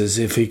senses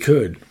if he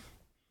could.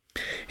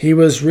 He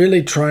was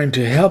really trying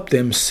to help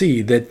them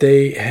see that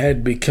they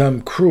had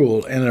become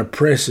cruel and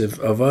oppressive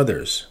of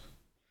others.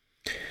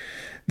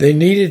 They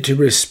needed to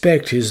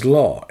respect his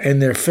law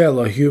and their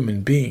fellow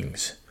human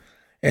beings,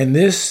 and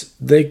this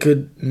they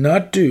could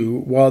not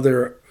do while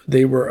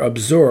they were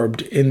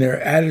absorbed in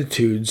their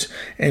attitudes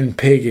and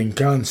pagan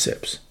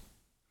concepts.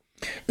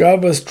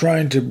 God was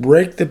trying to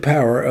break the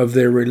power of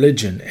their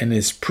religion and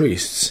its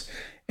priests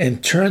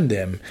and turn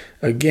them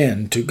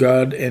again to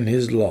God and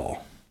his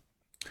law.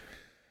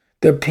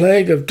 The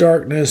plague of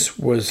darkness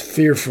was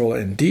fearful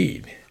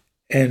indeed,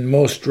 and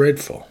most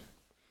dreadful.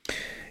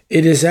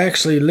 It is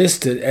actually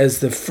listed as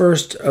the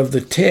first of the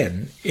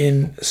 10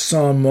 in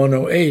Psalm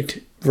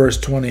 108, verse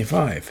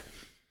 25,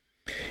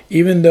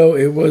 even though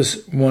it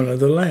was one of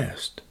the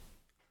last.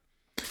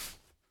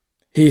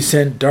 He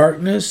sent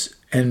darkness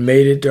and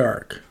made it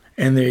dark,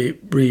 and they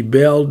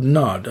rebelled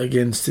not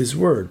against his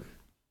word.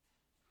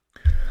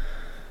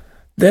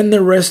 Then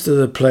the rest of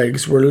the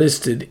plagues were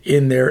listed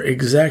in their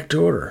exact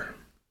order.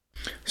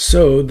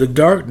 So the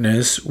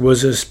darkness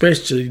was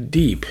especially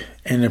deep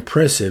and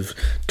oppressive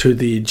to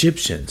the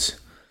Egyptians,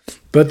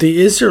 but the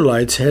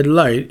Israelites had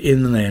light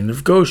in the land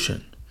of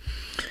Goshen.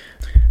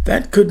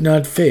 That could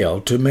not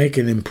fail to make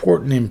an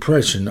important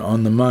impression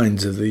on the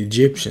minds of the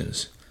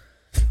Egyptians.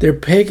 Their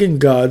pagan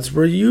gods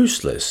were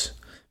useless,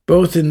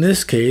 both in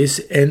this case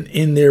and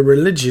in their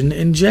religion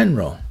in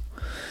general.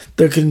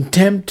 The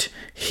contempt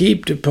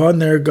heaped upon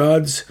their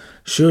gods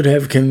should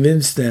have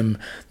convinced them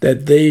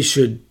that they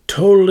should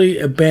totally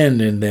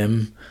abandon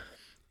them.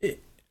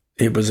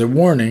 It was a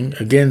warning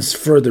against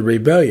further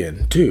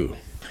rebellion, too.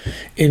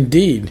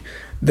 Indeed,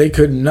 they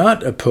could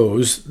not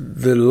oppose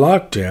the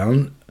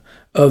lockdown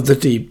of the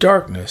deep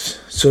darkness.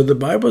 So the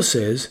Bible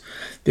says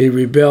they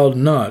rebelled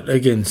not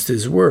against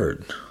his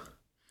word.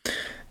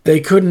 They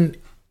couldn't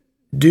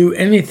do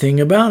anything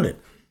about it,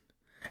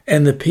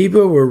 and the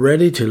people were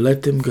ready to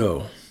let them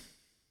go.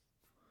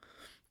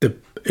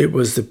 It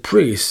was the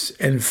priests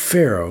and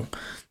Pharaoh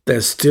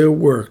that still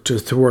worked to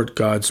thwart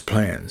God's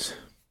plans.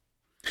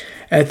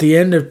 At the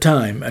end of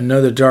time,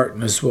 another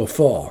darkness will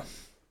fall.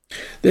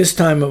 This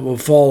time it will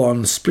fall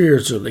on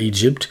spiritual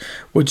Egypt,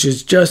 which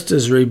is just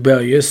as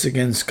rebellious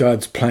against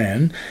God's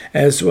plan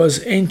as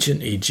was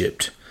ancient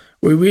Egypt.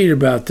 We read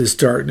about this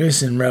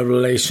darkness in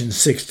Revelation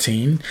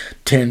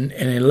 16:10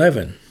 and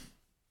 11.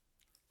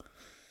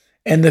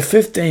 And the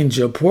fifth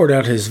angel poured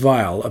out his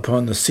vial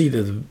upon the seat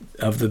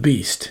of the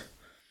beast,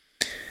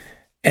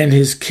 and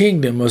his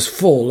kingdom was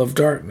full of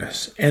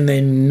darkness, and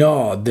they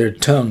gnawed their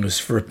tongues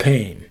for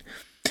pain,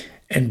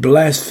 and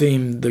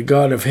blasphemed the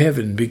God of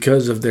heaven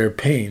because of their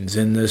pains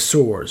and their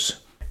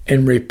sores,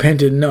 and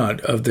repented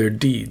not of their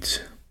deeds.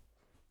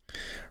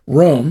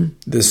 Rome,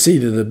 the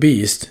seat of the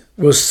beast,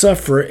 will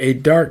suffer a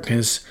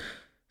darkness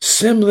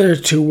similar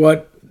to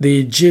what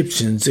the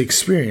Egyptians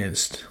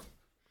experienced.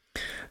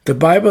 The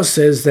Bible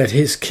says that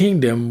his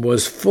kingdom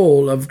was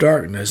full of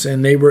darkness,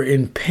 and they were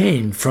in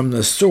pain from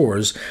the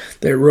sores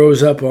that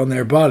rose up on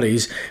their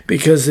bodies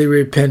because they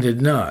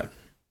repented not.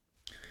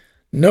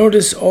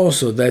 Notice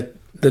also that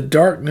the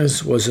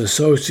darkness was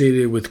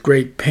associated with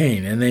great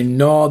pain, and they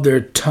gnawed their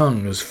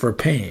tongues for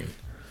pain.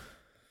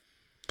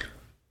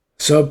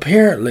 So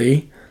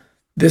apparently,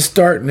 this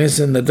darkness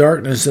and the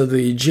darkness of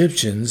the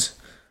Egyptians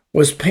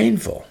was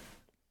painful.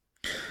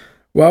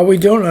 While we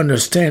don't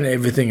understand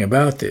everything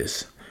about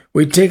this,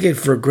 we take it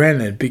for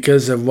granted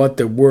because of what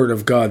the Word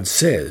of God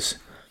says.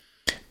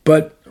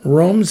 But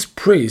Rome's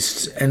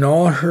priests and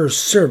all her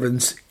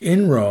servants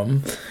in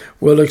Rome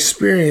will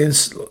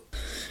experience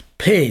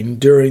pain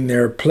during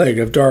their plague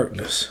of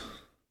darkness.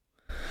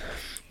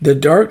 The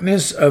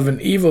darkness of an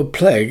evil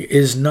plague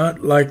is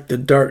not like the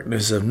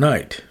darkness of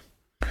night.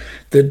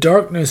 The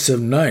darkness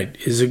of night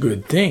is a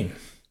good thing,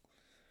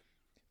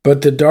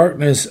 but the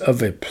darkness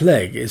of a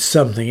plague is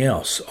something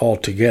else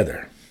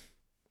altogether.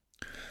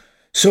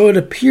 So it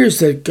appears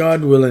that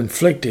God will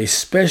inflict a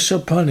special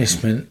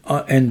punishment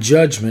and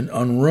judgment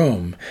on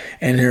Rome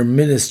and her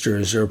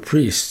ministers or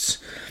priests,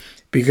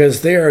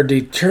 because they are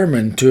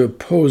determined to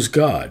oppose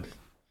God.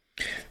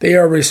 They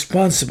are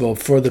responsible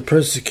for the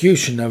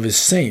persecution of his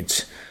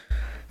saints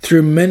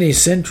through many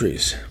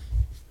centuries,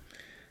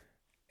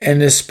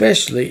 and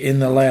especially in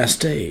the last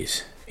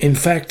days. In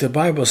fact, the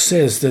Bible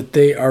says that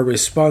they are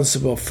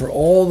responsible for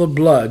all the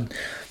blood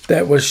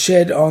that was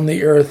shed on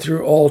the earth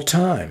through all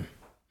time.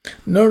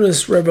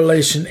 Notice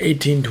Revelation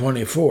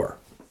 18:24.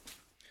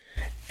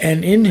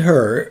 And in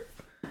her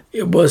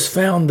it was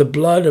found the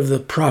blood of the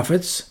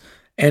prophets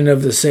and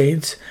of the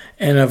saints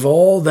and of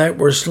all that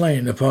were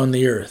slain upon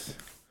the earth.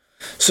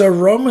 So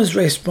Rome is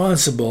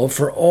responsible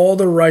for all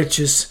the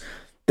righteous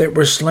that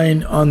were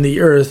slain on the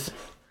earth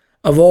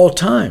of all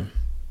time.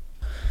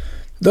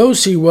 Though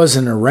she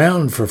wasn't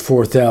around for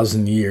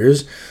 4,000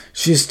 years,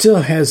 she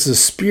still has the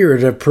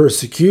spirit of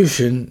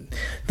persecution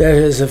that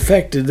has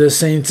affected the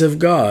saints of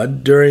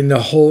God during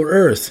the whole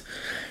earth,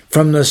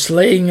 from the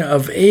slaying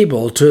of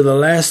Abel to the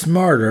last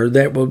martyr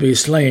that will be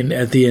slain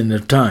at the end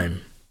of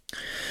time.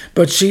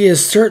 But she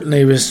is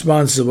certainly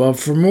responsible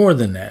for more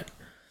than that.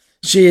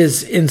 She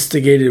has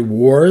instigated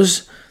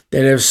wars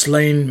that have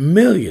slain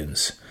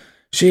millions.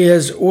 She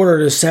has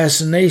ordered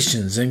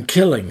assassinations and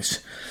killings.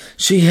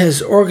 She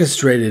has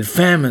orchestrated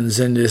famines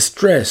and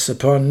distress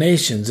upon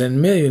nations and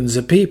millions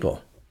of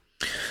people.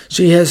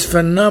 She has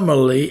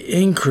phenomenally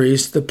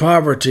increased the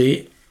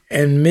poverty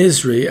and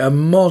misery of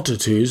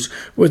multitudes,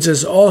 which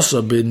has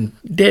also been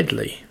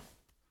deadly.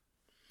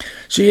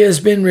 She has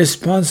been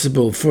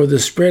responsible for the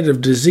spread of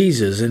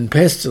diseases and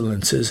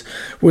pestilences,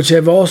 which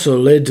have also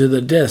led to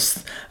the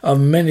deaths of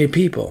many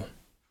people.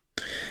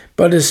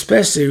 But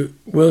especially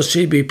will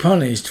she be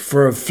punished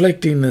for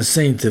afflicting the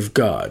saints of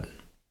God.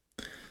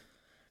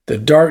 The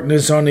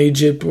darkness on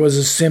Egypt was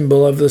a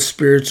symbol of the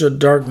spiritual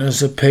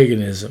darkness of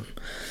paganism,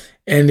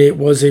 and it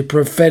was a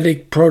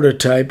prophetic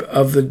prototype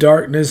of the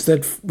darkness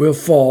that will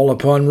fall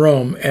upon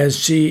Rome, as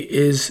she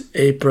is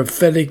a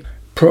prophetic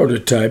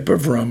prototype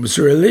of Rome's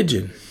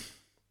religion.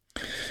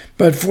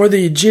 But for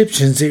the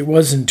Egyptians, it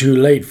wasn't too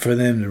late for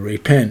them to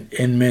repent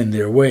and mend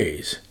their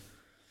ways.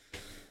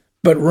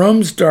 But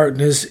Rome's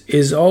darkness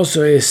is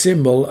also a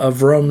symbol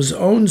of Rome's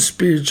own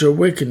spiritual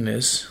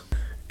wickedness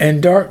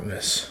and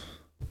darkness.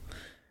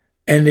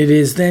 And it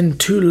is then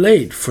too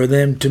late for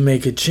them to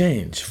make a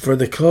change, for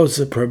the close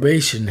of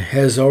probation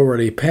has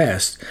already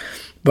passed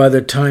by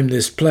the time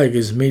this plague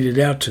is meted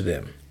out to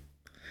them.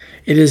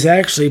 It is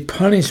actually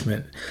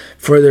punishment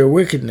for their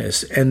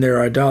wickedness and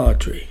their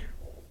idolatry.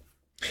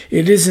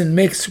 It isn't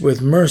mixed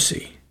with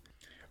mercy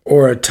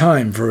or a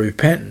time for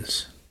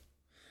repentance.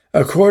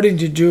 According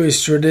to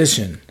Jewish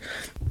tradition,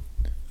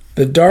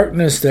 the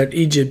darkness that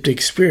Egypt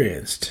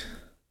experienced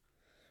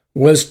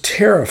was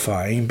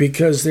terrifying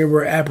because there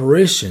were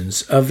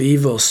apparitions of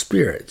evil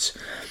spirits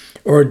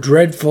or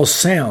dreadful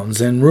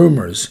sounds and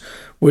rumors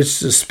which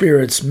the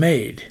spirits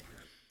made,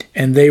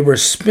 and they were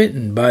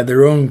smitten by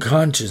their own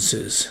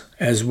consciences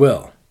as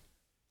well.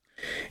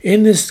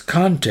 In this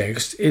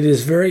context, it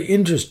is very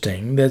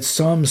interesting that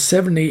Psalm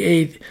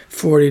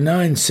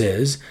 78:49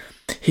 says,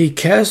 "He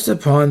cast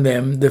upon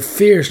them the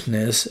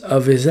fierceness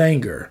of his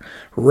anger,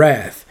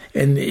 wrath,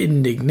 and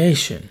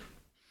indignation,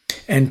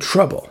 and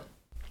trouble,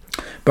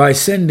 by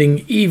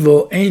sending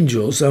evil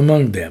angels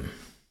among them."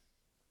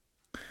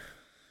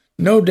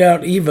 No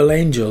doubt evil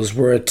angels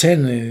were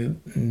attending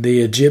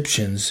the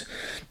Egyptians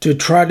to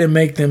try to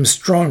make them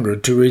stronger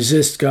to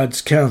resist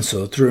God's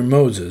counsel through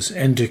Moses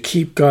and to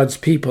keep God's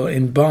people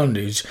in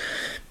bondage,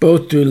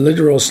 both to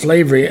literal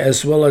slavery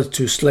as well as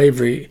to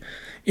slavery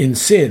in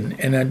sin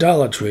and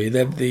idolatry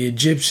that the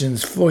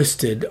Egyptians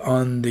foisted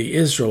on the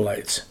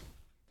Israelites.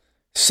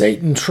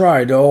 Satan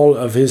tried all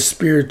of his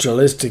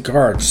spiritualistic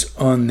arts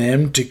on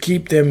them to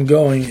keep them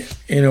going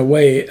in a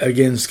way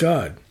against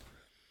God.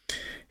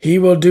 He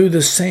will do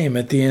the same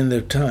at the end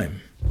of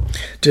time.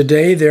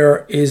 Today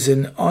there is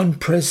an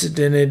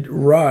unprecedented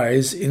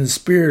rise in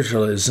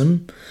spiritualism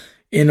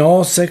in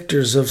all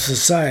sectors of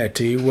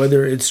society,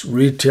 whether it's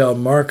retail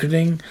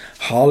marketing,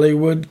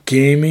 Hollywood,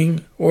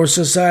 gaming, or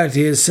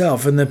society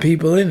itself and the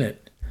people in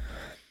it.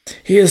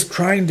 He is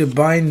trying to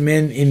bind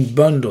men in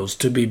bundles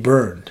to be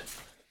burned,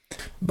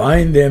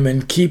 bind them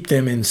and keep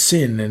them in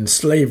sin and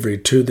slavery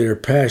to their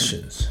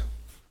passions.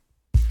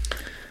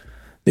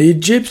 The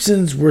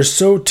Egyptians were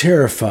so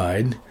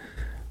terrified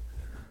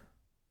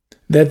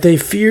that they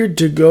feared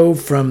to go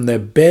from the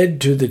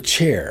bed to the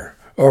chair,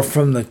 or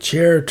from the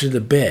chair to the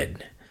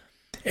bed.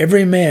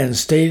 Every man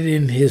stayed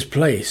in his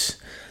place,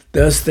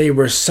 thus they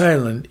were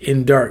silent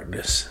in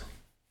darkness.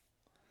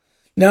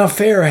 Now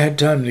Pharaoh had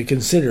time to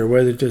consider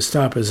whether to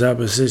stop his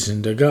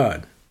opposition to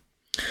God.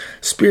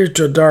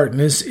 Spiritual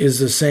darkness is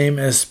the same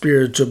as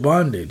spiritual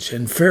bondage,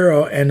 and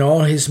Pharaoh and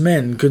all his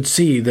men could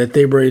see that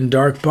they were in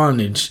dark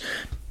bondage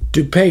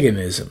to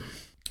paganism.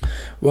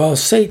 While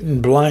Satan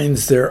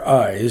blinds their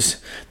eyes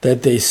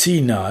that they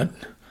see not,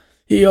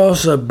 he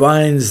also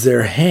binds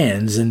their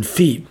hands and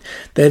feet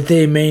that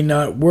they may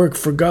not work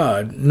for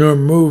God, nor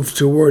move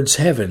towards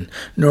heaven,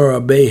 nor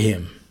obey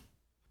him.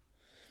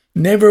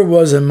 Never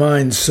was a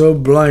mind so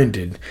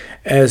blinded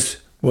as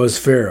was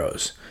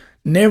Pharaoh's.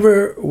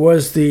 Never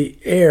was the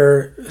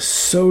air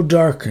so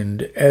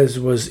darkened as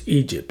was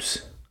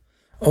Egypt's.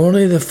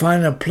 Only the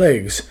final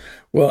plagues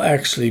will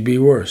actually be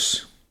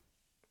worse.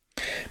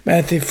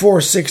 Matthew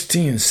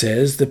 4:16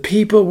 says, "The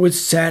people which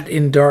sat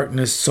in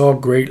darkness saw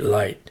great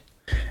light,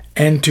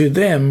 and to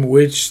them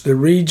which the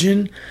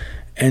region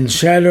and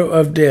shadow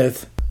of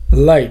death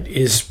light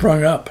is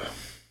sprung up."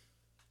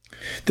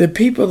 The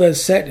people that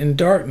sat in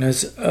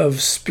darkness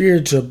of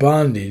spiritual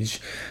bondage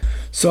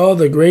saw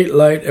the great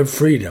light of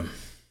freedom.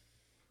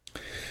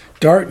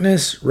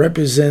 Darkness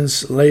represents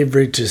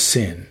slavery to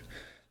sin.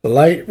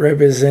 Light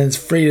represents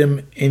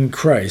freedom in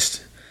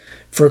Christ.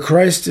 for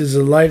Christ is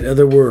the light of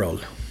the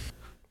world.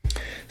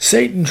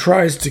 Satan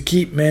tries to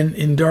keep men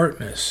in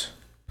darkness,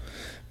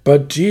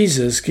 but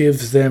Jesus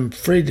gives them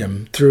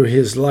freedom through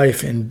his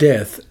life and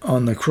death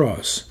on the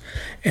cross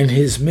and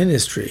his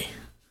ministry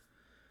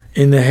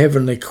in the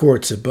heavenly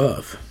courts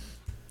above.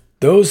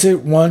 Those that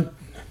want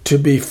to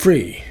be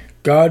free,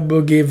 God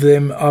will give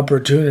them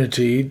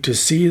opportunity to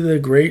see the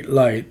great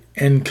light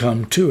and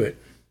come to it.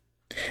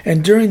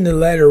 And during the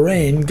latter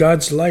rain,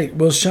 God's light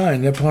will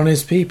shine upon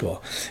his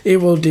people. It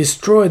will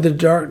destroy the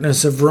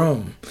darkness of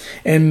Rome,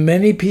 and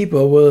many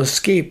people will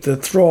escape the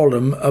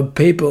thraldom of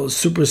papal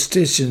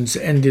superstitions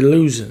and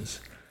delusions.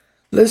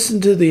 Listen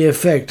to the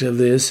effect of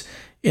this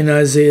in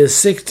Isaiah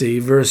 60,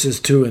 verses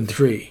 2 and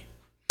 3.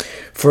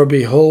 For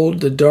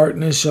behold, the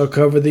darkness shall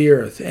cover the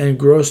earth, and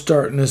gross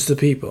darkness the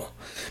people.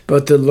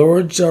 But the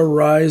Lord shall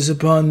rise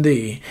upon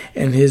thee,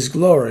 and his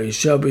glory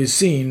shall be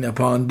seen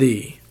upon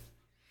thee.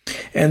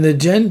 And the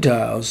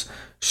Gentiles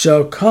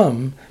shall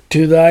come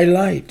to thy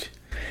light,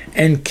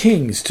 and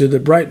kings to the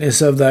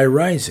brightness of thy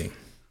rising.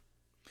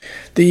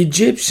 The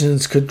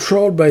Egyptians,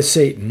 controlled by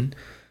Satan,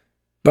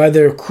 by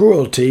their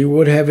cruelty,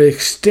 would have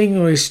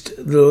extinguished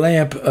the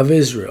lamp of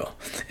Israel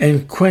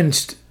and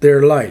quenched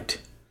their light.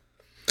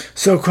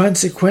 So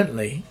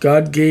consequently,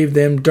 God gave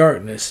them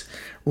darkness,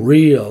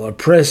 real,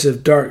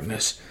 oppressive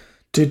darkness,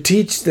 to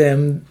teach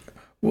them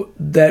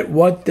that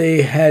what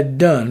they had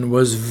done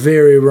was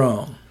very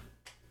wrong.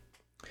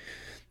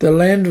 The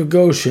land of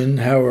Goshen,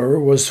 however,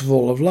 was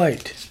full of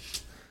light.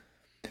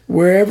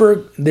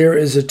 Wherever there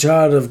is a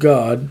child of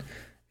God,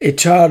 a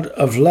child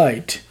of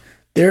light,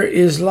 there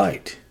is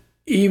light,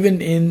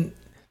 even in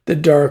the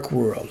dark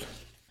world.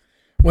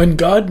 When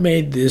God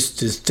made this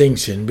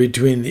distinction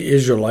between the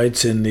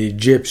Israelites and the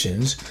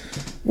Egyptians,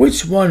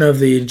 which one of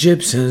the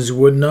Egyptians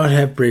would not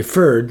have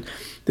preferred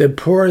the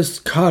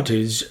poorest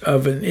cottage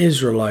of an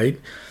Israelite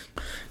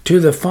to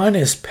the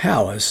finest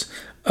palace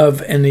of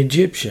an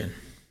Egyptian?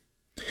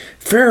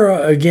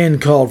 Pharaoh again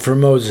called for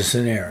Moses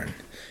and Aaron.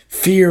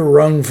 Fear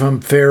wrung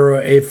from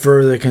Pharaoh a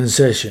further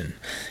concession.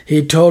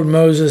 He told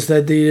Moses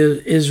that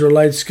the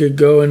Israelites could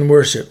go and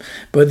worship,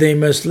 but they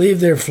must leave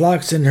their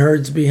flocks and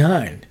herds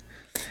behind.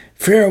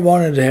 Pharaoh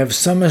wanted to have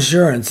some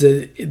assurance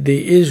that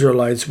the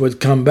Israelites would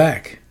come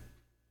back.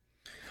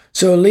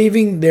 So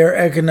leaving their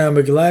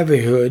economic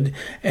livelihood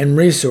and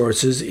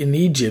resources in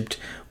Egypt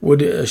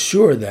would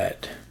assure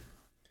that.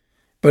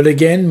 But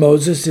again,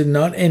 Moses did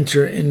not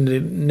enter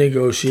into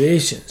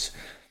negotiations.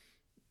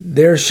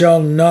 There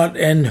shall not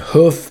an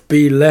hoof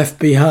be left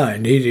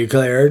behind, he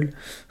declared.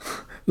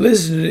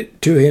 Listen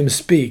to him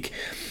speak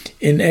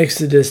in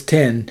Exodus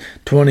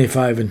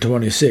 10:25 and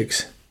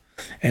 26.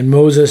 And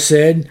Moses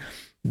said,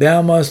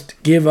 Thou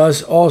must give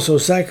us also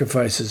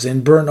sacrifices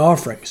and burnt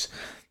offerings,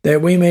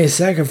 that we may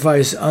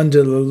sacrifice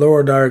unto the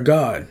Lord our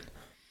God.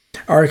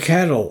 Our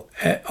cattle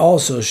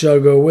also shall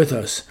go with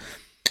us.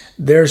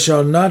 There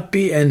shall not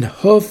be an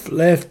hoof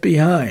left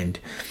behind,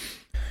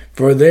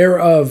 for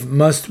thereof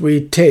must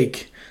we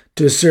take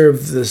to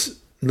serve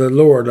the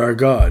Lord our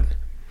God.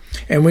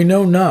 And we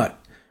know not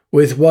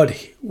with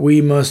what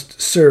we must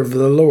serve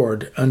the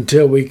Lord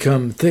until we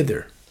come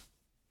thither.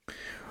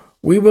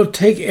 We will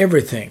take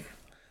everything,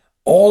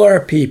 all our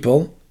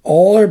people,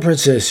 all our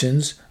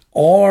possessions,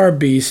 all our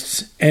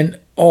beasts, and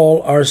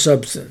all our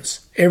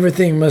substance.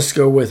 Everything must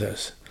go with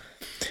us.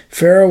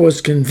 Pharaoh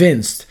was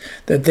convinced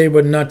that they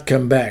would not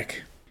come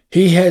back.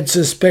 He had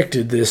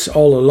suspected this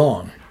all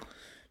along,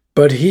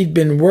 but he'd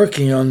been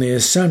working on the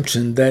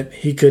assumption that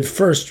he could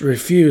first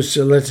refuse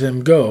to let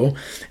them go,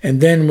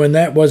 and then, when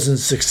that wasn't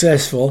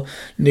successful,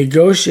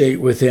 negotiate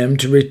with them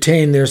to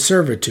retain their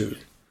servitude.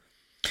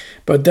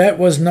 But that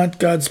was not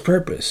God's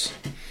purpose,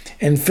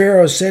 and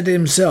Pharaoh set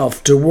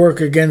himself to work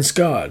against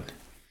God.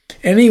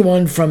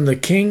 Anyone from the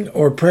king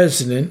or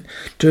president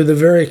to the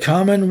very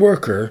common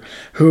worker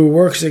who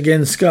works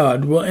against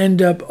God will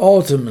end up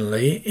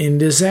ultimately in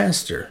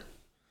disaster,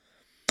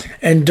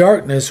 and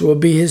darkness will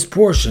be his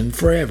portion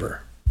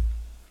forever.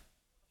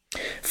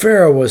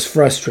 Pharaoh was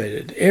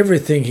frustrated.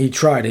 Everything he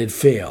tried had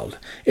failed.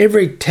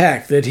 Every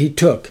tack that he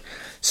took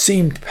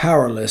seemed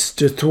powerless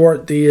to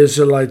thwart the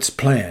Israelites'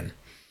 plan.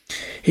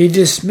 He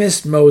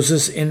dismissed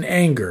Moses in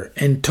anger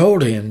and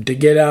told him to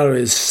get out of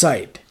his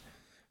sight.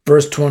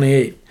 Verse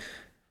 28,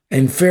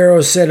 And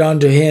Pharaoh said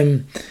unto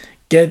him,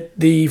 Get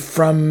thee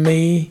from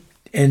me,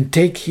 and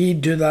take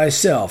heed to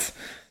thyself.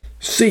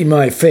 See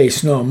my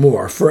face no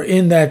more, for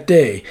in that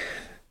day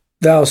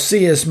thou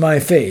seest my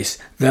face,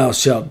 thou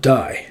shalt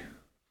die.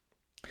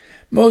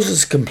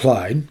 Moses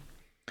complied,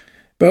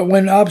 but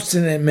when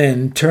obstinate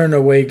men turn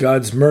away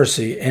God's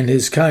mercy and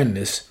his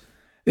kindness,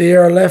 they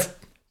are left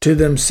to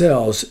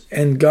themselves,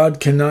 and God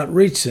cannot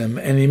reach them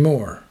any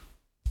more.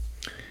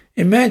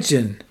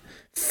 Imagine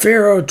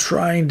Pharaoh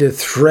trying to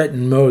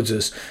threaten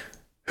Moses,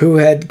 who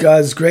had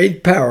God's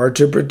great power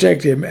to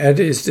protect him at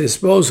his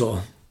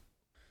disposal.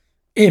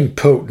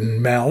 Impotent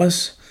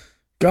malice.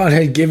 God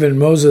had given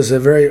Moses a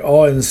very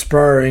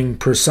awe-inspiring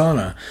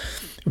persona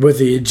with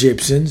the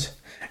Egyptians.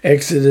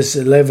 Exodus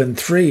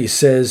 11:3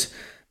 says,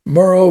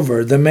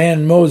 Moreover, the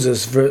man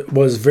Moses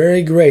was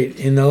very great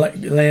in the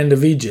land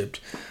of Egypt,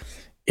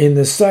 in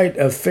the sight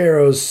of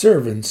Pharaoh's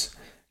servants,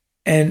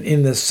 and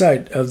in the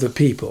sight of the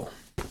people.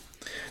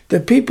 The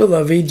people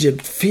of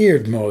Egypt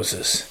feared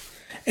Moses,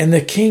 and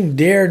the king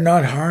dared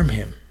not harm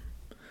him.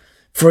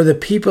 For the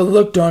people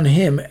looked on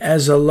him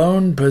as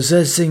alone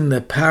possessing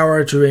the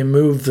power to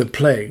remove the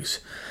plagues.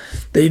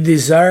 They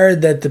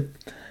desired that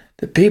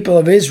the people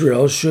of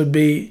Israel should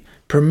be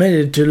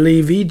permitted to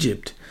leave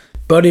Egypt,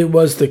 but it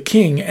was the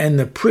king and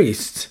the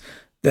priests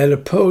that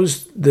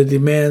opposed the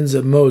demands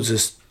of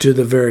Moses to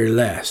the very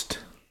last.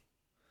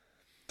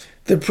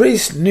 The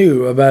priests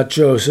knew about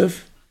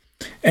Joseph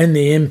and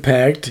the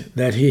impact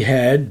that he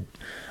had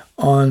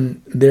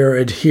on their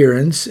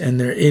adherents and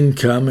their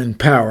income and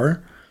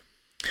power.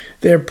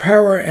 Their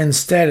power and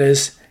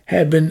status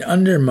had been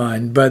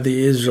undermined by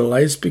the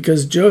Israelites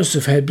because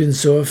Joseph had been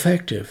so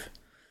effective,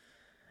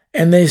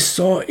 and they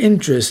saw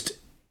interest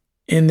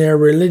in their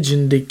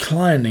religion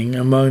declining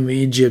among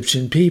the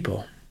Egyptian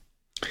people.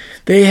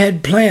 They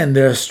had planned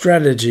their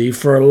strategy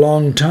for a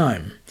long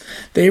time.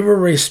 They were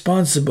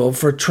responsible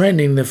for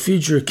training the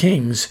future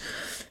kings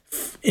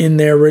in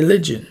their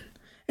religion,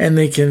 and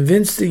they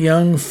convinced the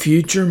young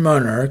future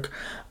monarch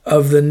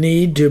of the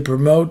need to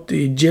promote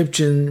the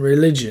Egyptian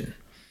religion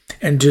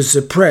and to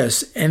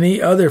suppress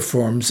any other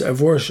forms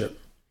of worship.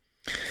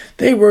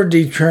 They were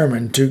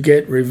determined to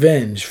get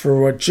revenge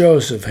for what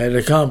Joseph had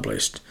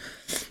accomplished.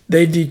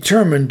 They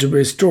determined to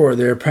restore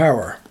their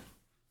power.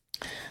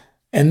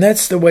 And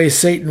that's the way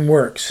Satan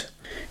works.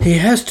 He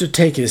has to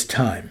take his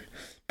time,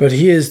 but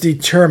he is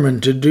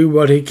determined to do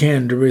what he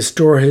can to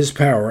restore his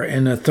power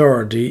and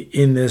authority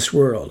in this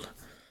world.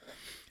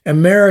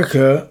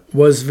 America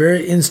was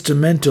very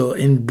instrumental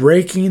in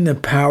breaking the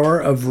power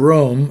of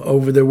Rome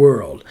over the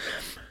world,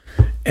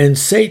 and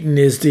Satan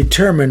is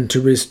determined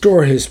to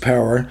restore his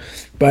power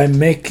by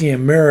making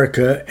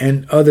America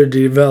and other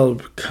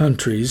developed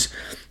countries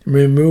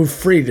remove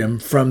freedom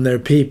from their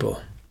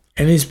people.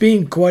 And he's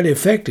being quite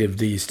effective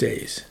these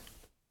days.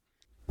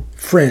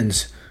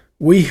 Friends,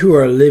 we who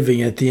are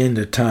living at the end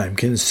of time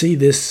can see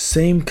this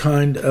same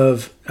kind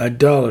of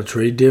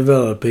idolatry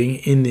developing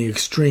in the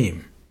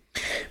extreme.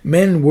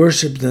 Men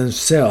worship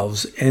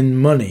themselves and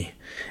money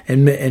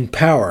and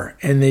power,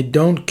 and they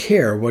don't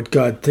care what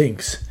God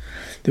thinks.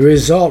 The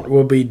result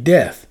will be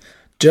death,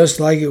 just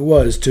like it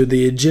was to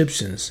the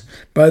Egyptians,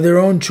 by their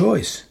own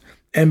choice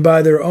and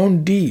by their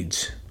own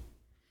deeds.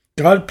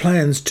 God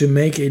plans to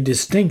make a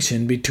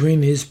distinction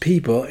between his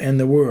people and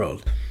the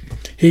world.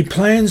 He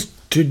plans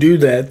to do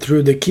that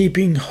through the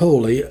keeping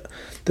holy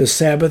the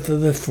Sabbath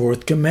of the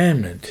fourth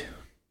commandment.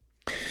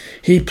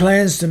 He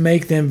plans to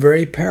make them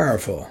very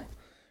powerful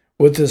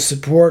with the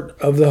support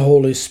of the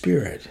Holy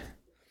Spirit.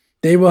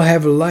 They will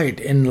have light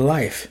and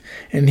life,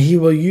 and he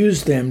will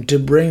use them to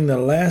bring the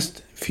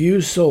last few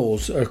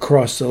souls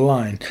across the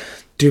line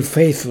to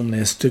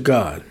faithfulness to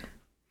God.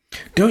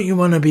 Don't you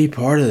want to be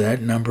part of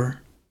that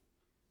number?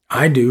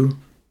 I do.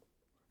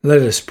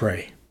 Let us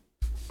pray.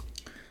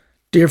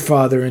 Dear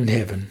Father in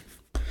heaven,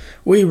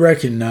 we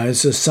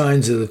recognize the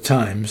signs of the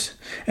times,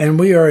 and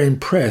we are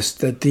impressed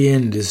that the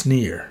end is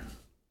near.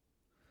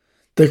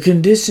 The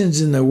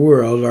conditions in the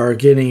world are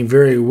getting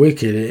very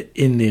wicked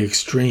in the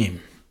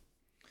extreme,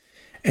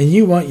 and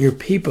you want your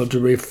people to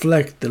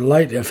reflect the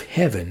light of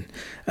heaven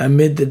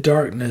amid the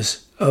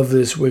darkness of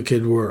this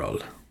wicked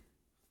world.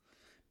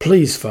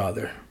 Please,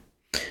 Father,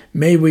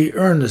 may we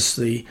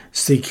earnestly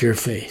seek your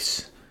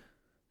face.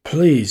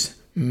 Please,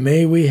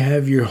 may we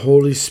have your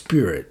Holy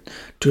Spirit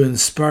to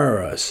inspire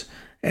us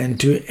and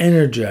to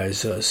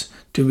energize us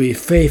to be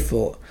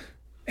faithful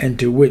and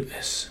to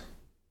witness.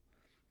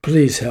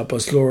 Please help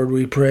us, Lord,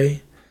 we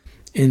pray.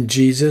 In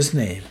Jesus'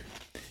 name,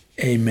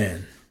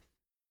 amen.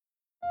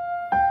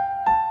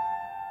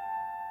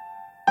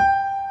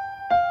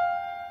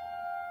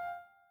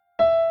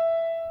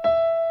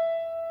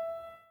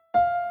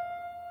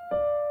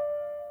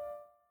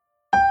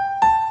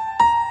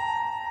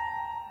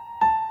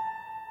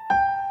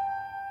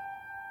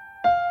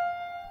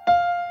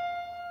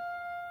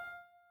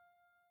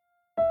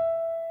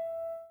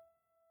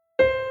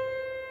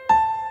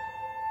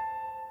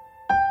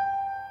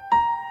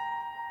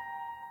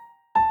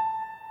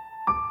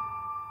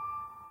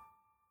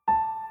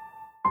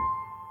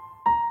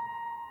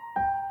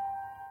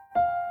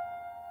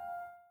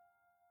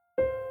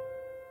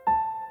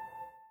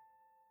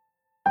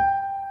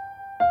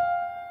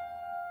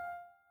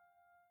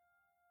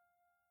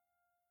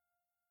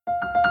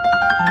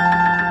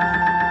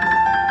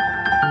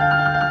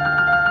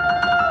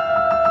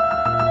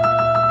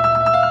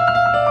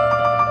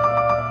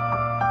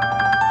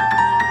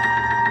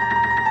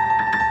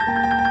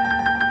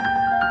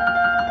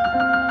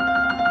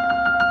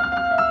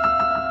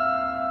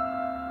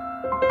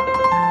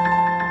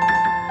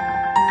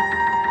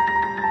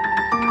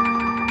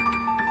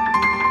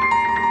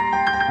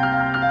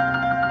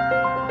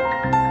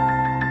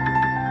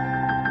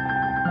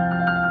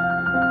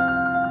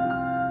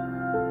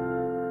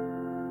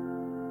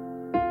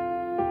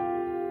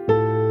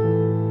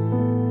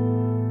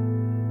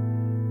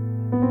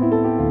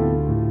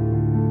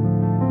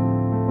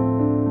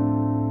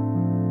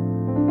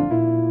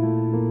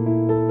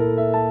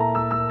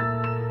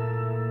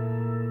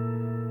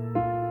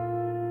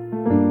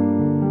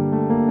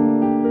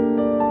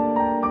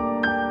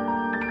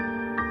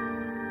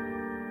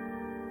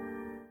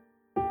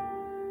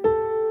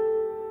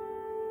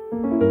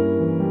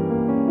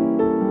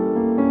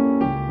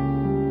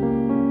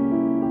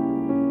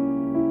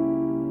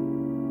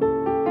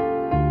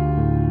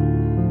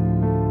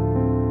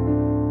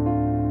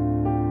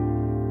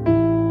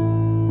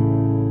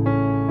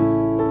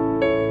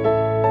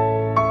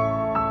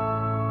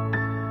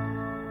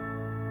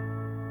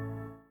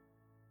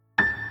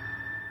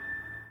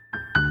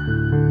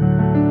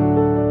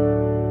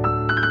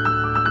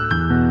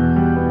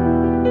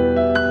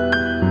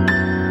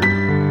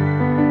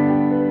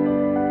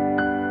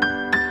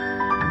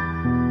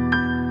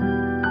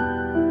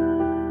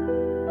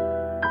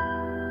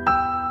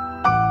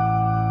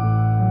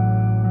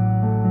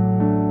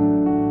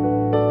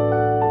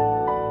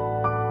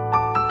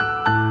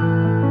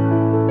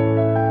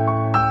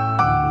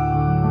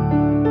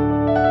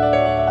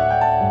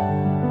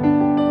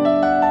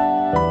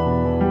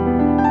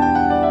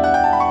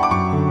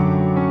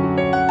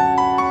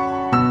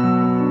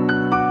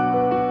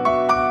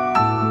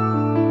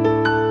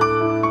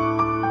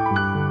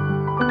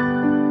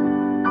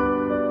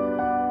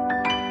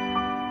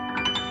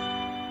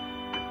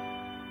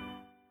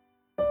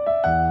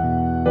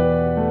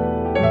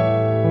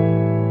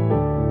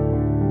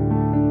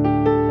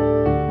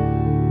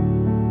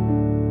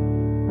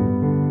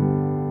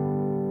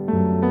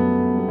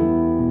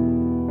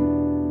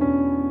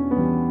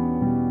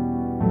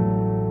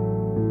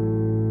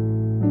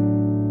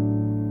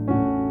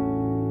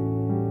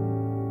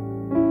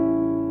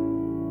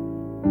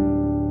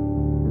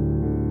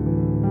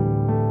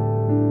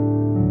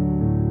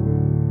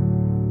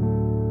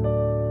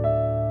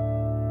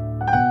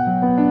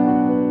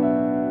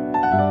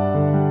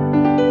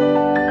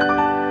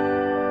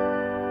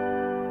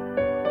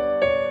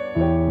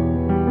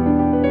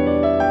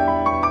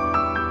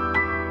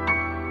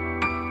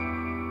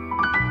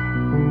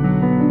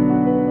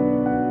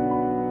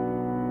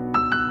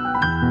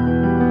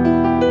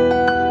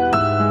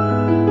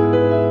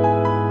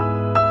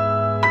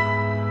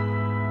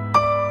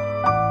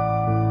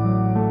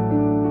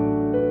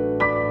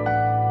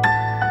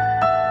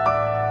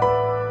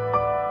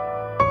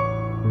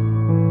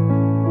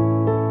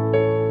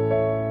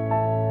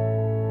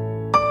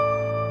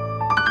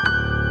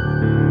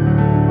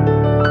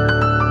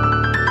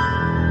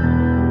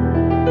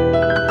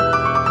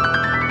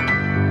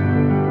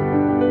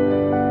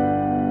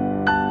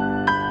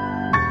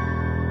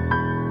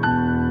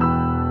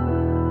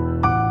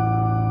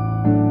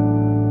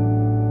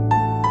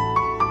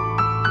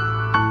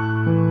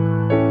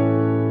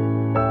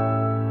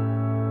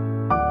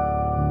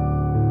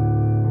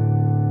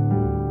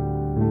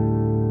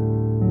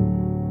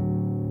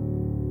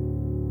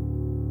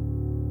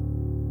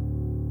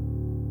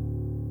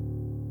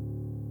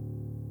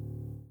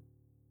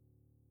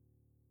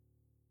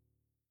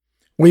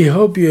 We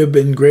hope you have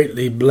been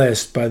greatly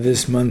blessed by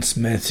this month's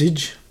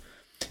message.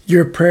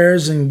 Your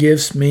prayers and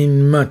gifts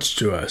mean much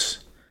to us.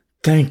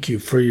 Thank you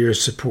for your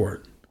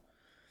support.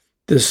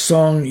 The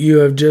song you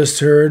have just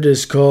heard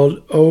is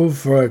called "Oh,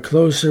 for a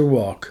Closer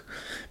Walk,"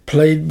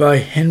 played by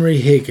Henry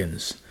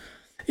Higgins.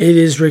 It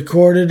is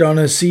recorded on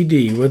a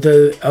CD with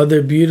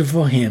other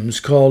beautiful hymns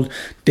called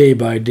 "Day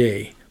by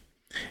Day."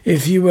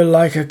 If you would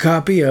like a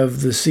copy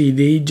of the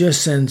CD,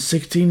 just send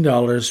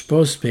 $16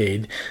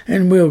 postpaid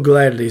and we'll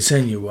gladly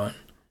send you one.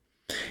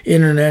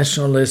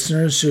 International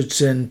listeners should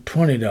send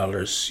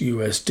 $20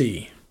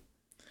 USD.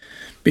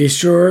 Be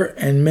sure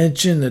and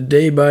mention the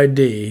Day by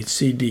Day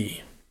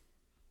CD.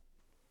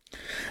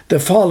 The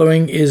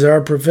following is our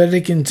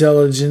Prophetic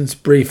Intelligence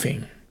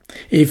Briefing,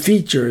 a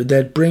feature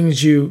that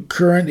brings you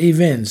current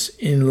events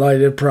in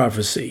light of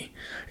prophecy,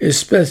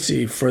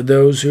 especially for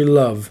those who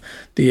love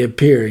the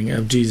appearing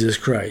of Jesus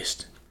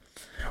Christ.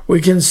 We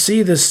can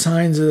see the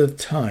signs of the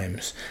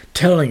times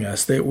telling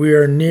us that we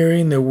are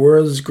nearing the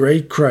world's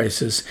great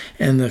crisis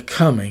and the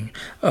coming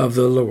of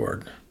the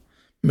Lord.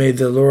 May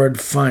the Lord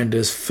find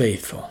us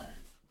faithful.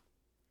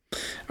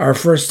 Our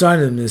first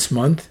item this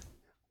month: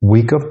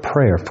 Week of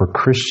Prayer for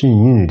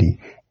Christian Unity,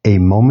 a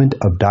moment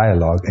of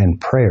dialogue and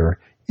prayer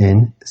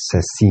in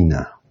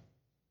Cesena.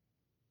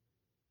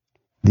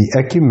 The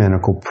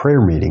Ecumenical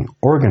Prayer Meeting,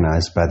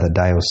 organized by the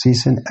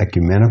Diocesan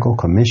Ecumenical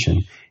Commission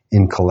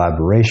in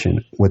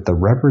collaboration with the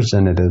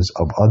representatives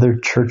of other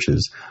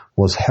churches,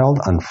 was held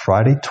on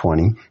Friday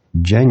 20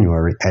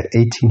 January at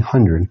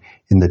 1800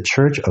 in the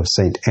Church of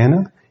St.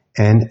 Anna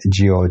and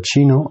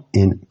Gioacchino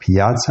in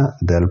Piazza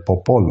del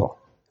Popolo.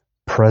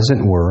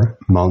 Present were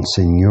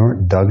Monsignor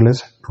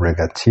Douglas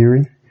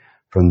Regattieri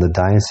from the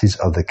Diocese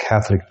of the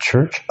Catholic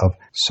Church of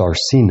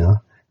Sarsina,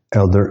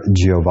 Elder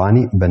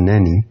Giovanni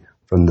Beneni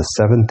from the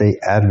Seventh-day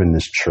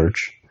Adventist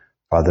Church,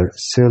 Father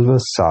Silva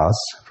Sas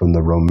from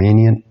the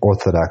Romanian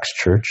Orthodox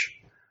Church,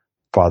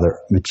 Father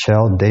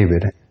Michel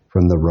David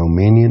from the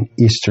Romanian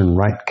Eastern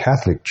Rite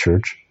Catholic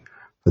Church,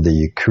 for the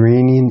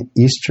Ukrainian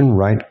Eastern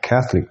Rite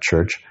Catholic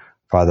Church,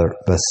 Father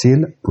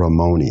Vasil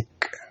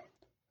Romanik.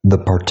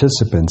 The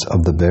participants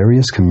of the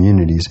various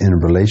communities in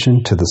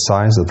relation to the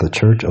size of the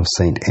Church of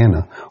St.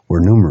 Anna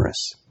were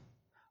numerous.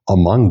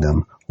 Among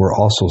them were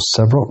also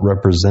several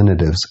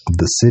representatives of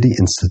the city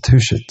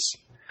institutions,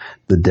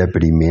 the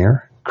Deputy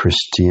Mayor,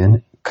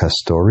 Christian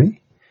Castori,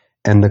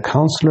 and the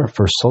Counselor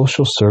for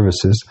Social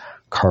Services,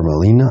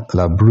 Carmelina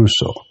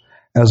Labruso,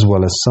 as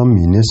well as some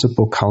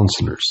municipal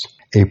councilors.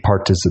 A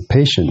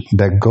participation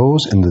that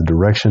goes in the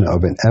direction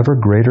of an ever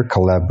greater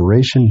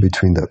collaboration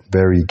between the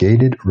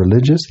variegated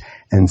religious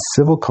and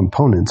civil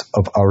components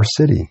of our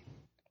city.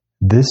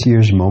 This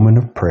year's moment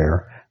of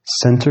prayer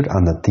centered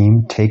on the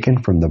theme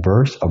taken from the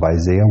verse of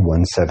Isaiah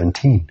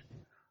 1:17,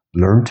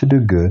 "Learn to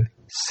do good,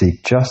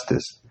 seek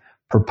justice,"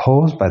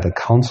 proposed by the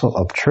Council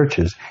of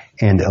Churches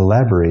and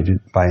elaborated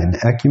by an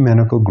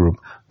ecumenical group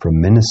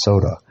from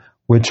Minnesota,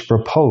 which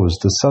proposed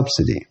the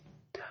subsidy.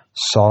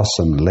 Saw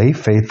some lay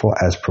faithful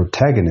as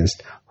protagonists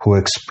who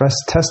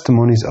expressed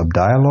testimonies of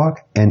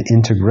dialogue and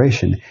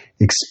integration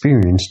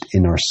experienced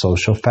in our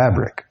social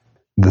fabric.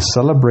 The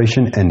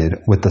celebration ended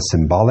with the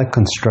symbolic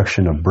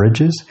construction of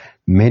bridges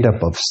made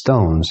up of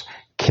stones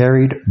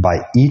carried by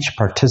each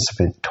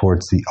participant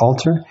towards the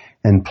altar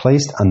and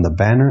placed on the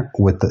banner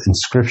with the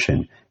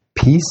inscription,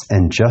 "Peace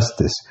and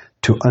Justice,"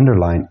 to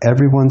underline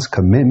everyone's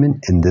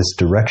commitment in this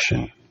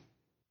direction.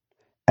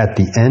 At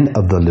the end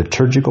of the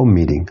liturgical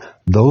meeting,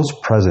 those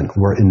present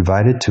were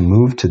invited to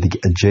move to the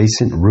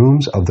adjacent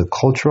rooms of the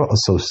Cultural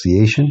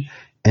Association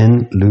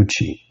N.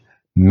 Lucci,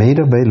 made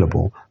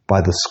available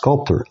by the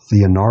sculptor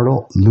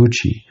Leonardo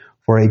Lucci,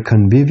 for a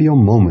convivial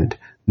moment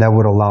that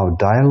would allow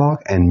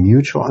dialogue and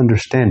mutual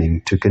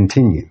understanding to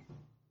continue.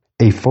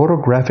 A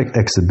photographic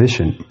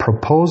exhibition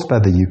proposed by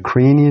the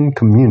Ukrainian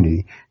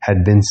community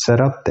had been set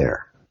up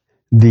there.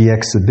 The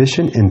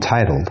exhibition,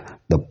 entitled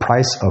 "The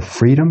Price of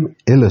Freedom,"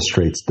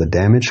 illustrates the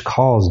damage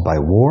caused by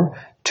war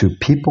to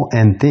people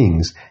and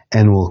things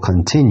and will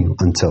continue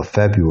until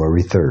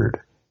February 3rd.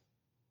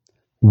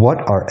 What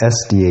are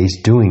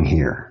SDAs doing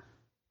here?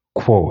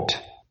 Quote,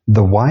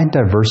 "The wide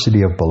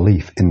diversity of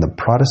belief in the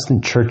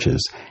Protestant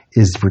churches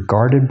is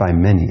regarded by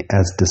many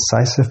as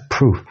decisive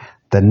proof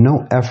that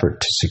no effort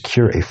to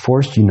secure a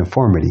forced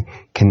uniformity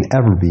can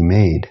ever be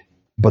made.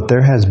 But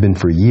there has been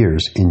for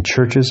years in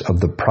churches of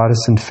the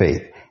Protestant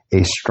faith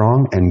a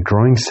strong and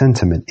growing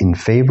sentiment in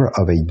favor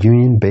of a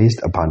union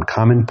based upon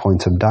common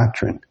points of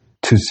doctrine.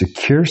 To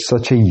secure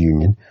such a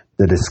union,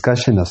 the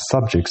discussion of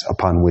subjects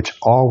upon which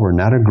all were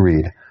not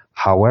agreed,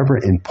 however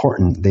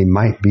important they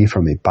might be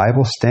from a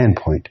Bible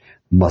standpoint,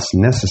 must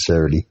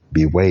necessarily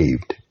be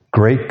waived."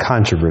 Great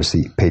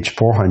Controversy, page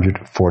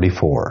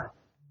 444.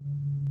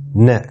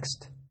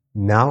 Next,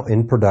 now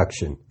in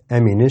production,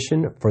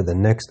 ammunition for the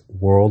next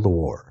World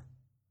War.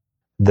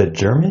 The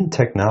German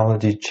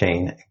technology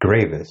chain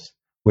Gravis,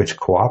 which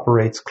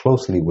cooperates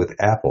closely with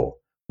Apple,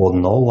 will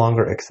no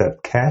longer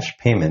accept cash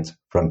payments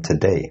from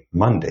today,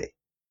 Monday.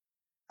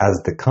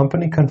 As the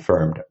company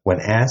confirmed when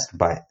asked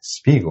by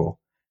Spiegel,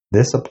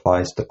 This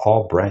applies to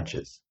all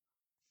branches,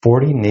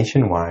 40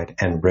 nationwide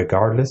and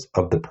regardless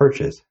of the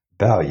purchase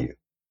value.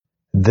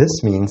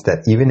 This means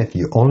that even if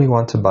you only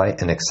want to buy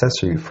an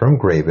accessory from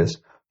Gravis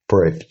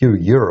for a few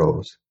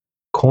euros,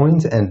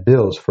 coins and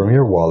bills from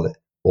your wallet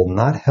will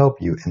not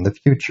help you in the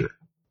future.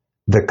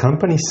 The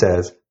company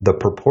says the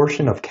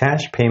proportion of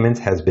cash payments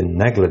has been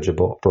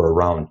negligible for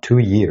around 2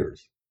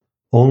 years.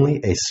 Only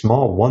a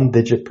small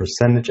one-digit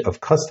percentage of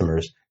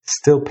customers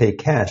still pay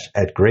cash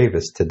at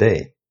Gravis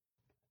today.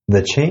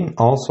 The chain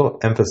also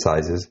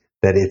emphasizes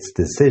that its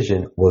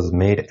decision was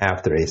made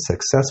after a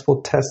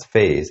successful test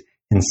phase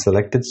in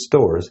selected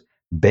stores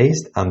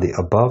based on the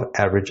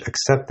above-average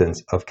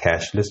acceptance of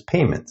cashless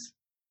payments.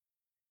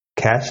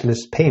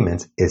 Cashless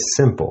payments is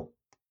simple,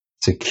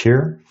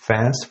 secure,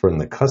 fast from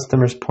the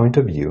customer's point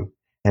of view,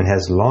 and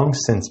has long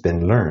since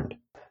been learned.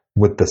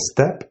 With the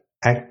step,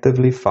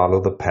 actively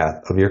follow the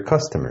path of your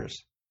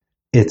customers.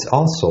 It's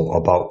also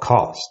about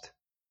cost.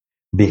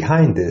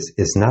 Behind this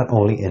is not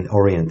only an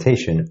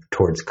orientation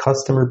towards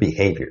customer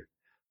behavior,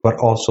 but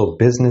also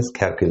business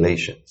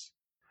calculations.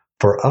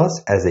 For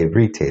us as a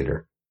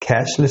retailer,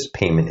 cashless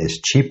payment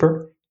is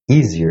cheaper,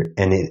 easier,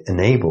 and it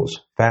enables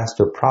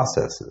faster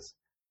processes.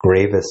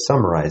 Gravis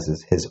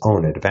summarizes his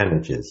own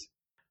advantages.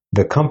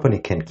 The company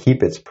can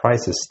keep its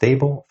prices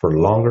stable for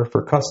longer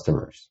for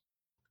customers.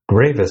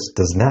 Gravis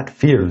does not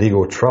fear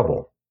legal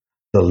trouble.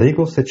 The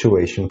legal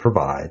situation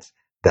provides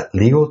that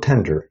legal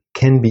tender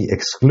can be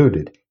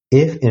excluded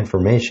if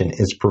information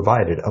is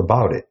provided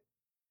about it.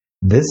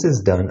 This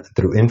is done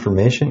through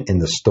information in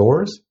the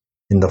stores,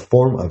 in the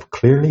form of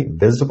clearly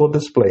visible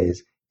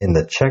displays in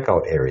the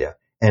checkout area,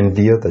 and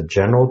via the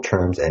General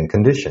Terms and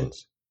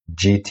Conditions,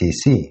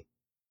 GTC.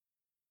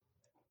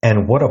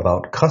 And what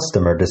about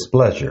customer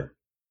displeasure?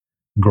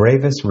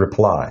 Gravis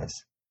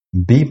replies,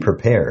 be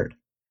prepared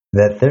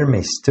that there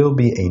may still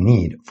be a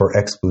need for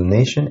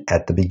explanation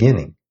at the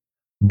beginning,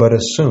 but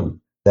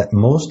assume that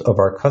most of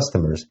our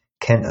customers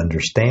can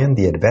understand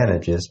the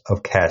advantages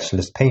of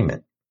cashless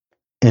payment.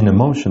 An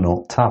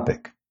emotional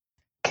topic.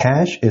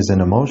 Cash is an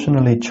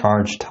emotionally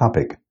charged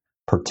topic,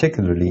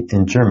 particularly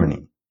in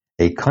Germany,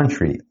 a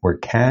country where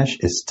cash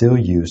is still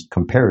used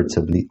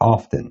comparatively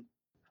often.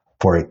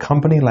 For a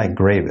company like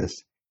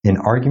Gravis, an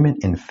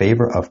argument in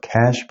favor of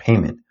cash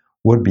payment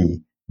would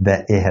be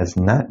that it has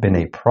not been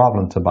a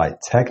problem to buy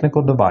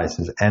technical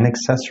devices and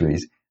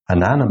accessories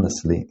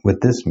anonymously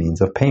with this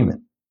means of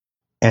payment.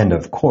 And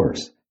of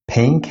course,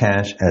 paying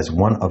cash as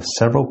one of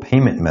several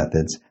payment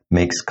methods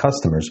makes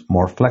customers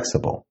more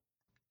flexible.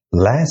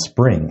 Last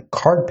spring,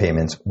 card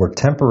payments were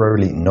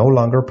temporarily no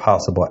longer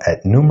possible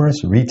at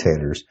numerous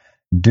retailers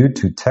due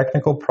to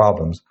technical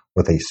problems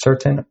with a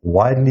certain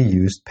widely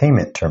used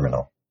payment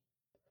terminal.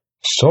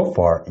 So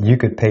far, you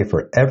could pay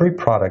for every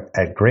product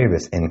at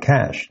Gravis in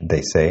cash,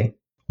 they say.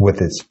 With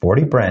its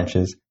 40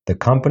 branches, the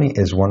company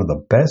is one of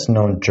the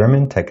best-known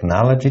German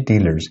technology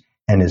dealers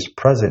and is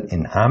present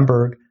in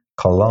Hamburg,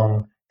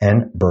 Cologne,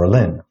 and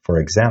Berlin, for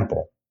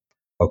example.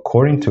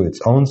 According to its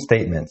own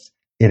statements,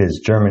 it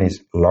is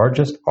Germany's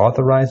largest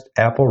authorized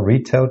Apple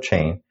retail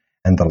chain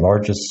and the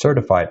largest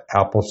certified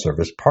Apple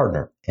service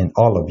partner in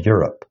all of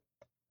Europe.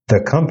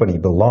 The company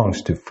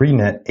belongs to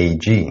Freenet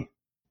AG.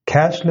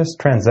 Cashless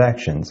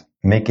transactions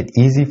make it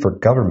easy for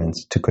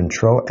governments to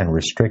control and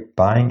restrict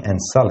buying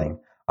and selling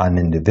on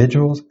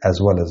individuals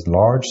as well as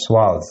large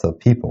swaths of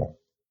people.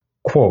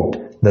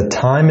 Quote, the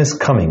time is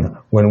coming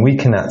when we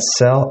cannot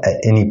sell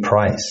at any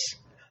price.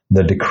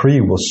 The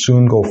decree will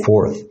soon go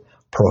forth,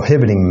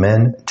 prohibiting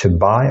men to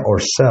buy or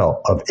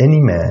sell of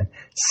any man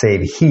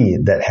save he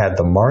that had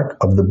the mark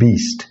of the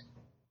beast.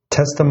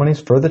 Testimonies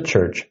for the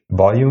Church,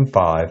 Volume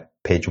 5,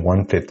 page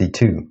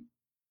 152.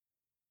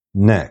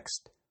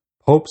 Next,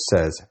 Pope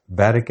says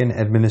Vatican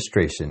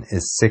administration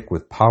is sick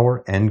with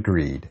power and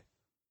greed.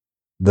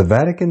 The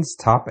Vatican's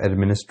top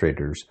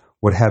administrators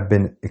would have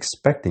been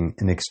expecting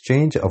an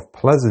exchange of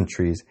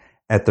pleasantries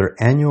at their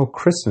annual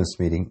Christmas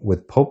meeting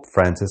with Pope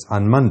Francis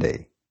on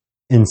Monday.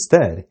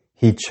 Instead,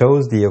 he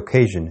chose the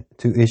occasion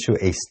to issue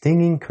a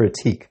stinging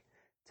critique,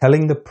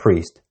 telling the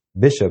priests,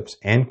 bishops,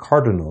 and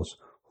cardinals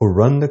who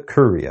run the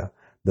Curia,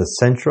 the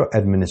central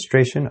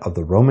administration of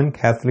the Roman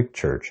Catholic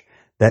Church,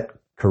 that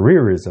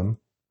careerism,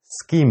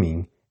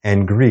 scheming,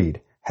 and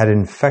greed had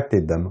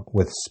infected them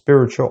with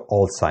spiritual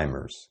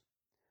Alzheimer's.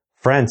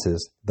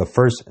 Francis, the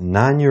first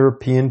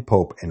non-European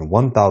pope in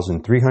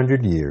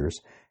 1,300 years,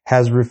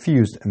 has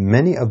refused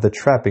many of the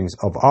trappings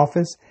of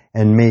office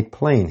and made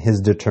plain his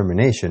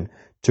determination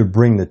to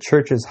bring the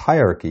Church's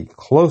hierarchy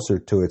closer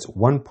to its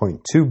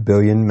 1.2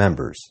 billion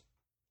members.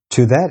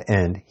 To that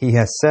end, he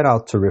has set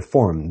out to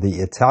reform the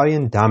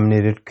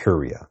Italian-dominated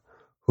Curia,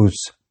 whose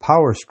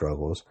power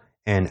struggles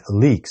and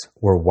leaks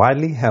were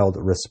widely held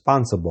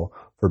responsible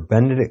for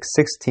Benedict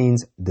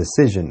XVI's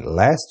decision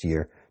last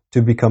year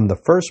to become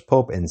the first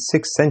pope in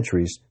 6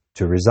 centuries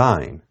to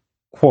resign.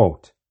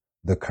 Quote,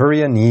 the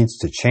Curia needs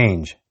to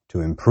change, to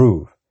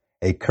improve.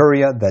 A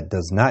Curia that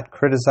does not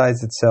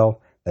criticize itself,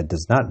 that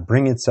does not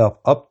bring itself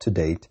up to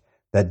date,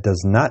 that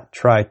does not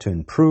try to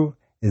improve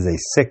is a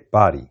sick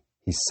body,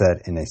 he he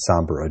said in a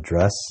somber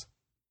address.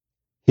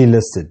 He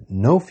listed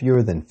no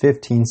fewer than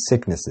 15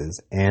 sicknesses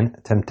and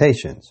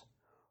temptations,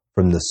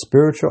 from the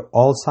spiritual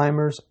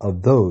Alzheimer's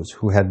of those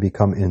who had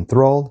become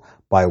enthralled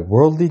by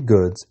worldly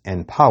goods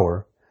and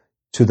power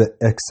to the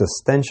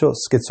existential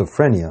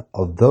schizophrenia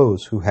of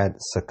those who had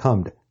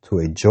succumbed to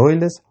a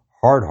joyless,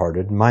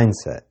 hard-hearted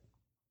mindset.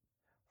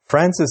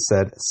 Francis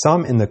said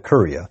some in the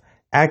Curia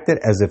acted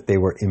as if they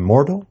were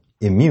immortal,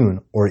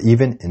 immune, or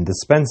even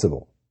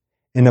indispensable,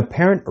 in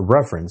apparent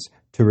reference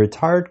to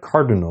retired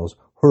cardinals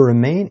who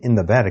remain in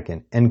the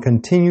Vatican and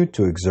continue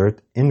to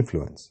exert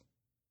influence.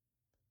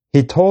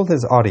 He told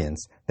his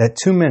audience that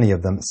too many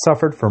of them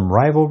suffered from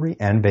rivalry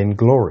and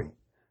vainglory.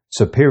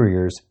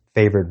 Superiors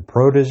favored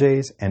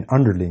protégés and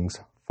underlings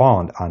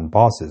fawned on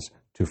bosses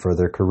to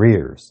further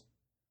careers.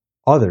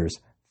 Others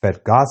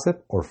fed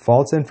gossip or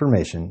false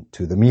information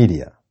to the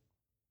media.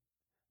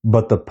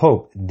 But the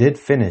Pope did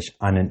finish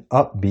on an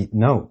upbeat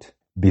note.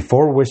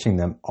 Before wishing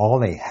them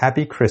all a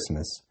happy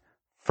Christmas,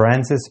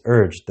 Francis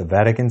urged the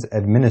Vatican's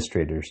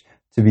administrators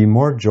to be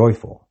more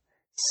joyful,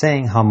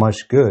 saying how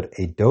much good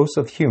a dose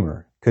of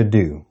humor could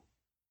do.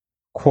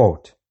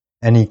 Quote,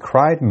 "And he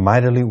cried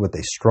mightily with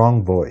a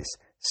strong voice,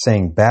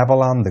 saying,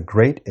 Babylon the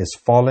Great is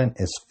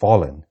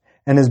fallen,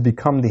 and is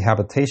become the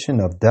habitation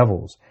of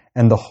devils,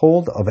 and the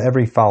hold of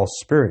every foul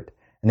spirit,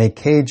 and a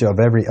cage of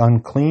every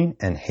unclean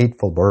and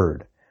hateful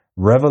bird."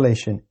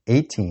 Revelation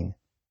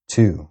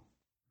 18:2.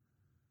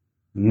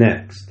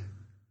 Next,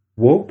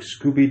 woke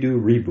Scooby-Doo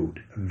reboot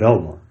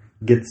Velma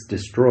gets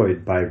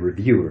destroyed by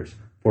reviewers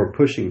for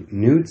pushing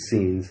nude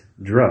scenes,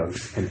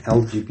 drugs, and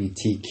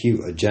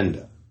LGBTQ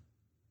agenda.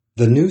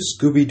 The new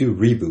Scooby-Doo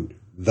reboot,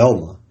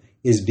 Velma,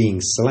 is being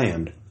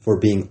slammed for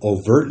being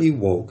overtly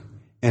woke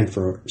and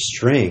for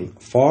straying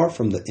far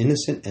from the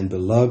innocent and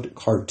beloved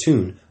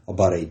cartoon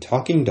about a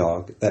talking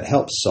dog that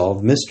helps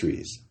solve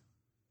mysteries.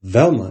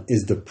 Velma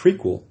is the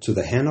prequel to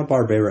the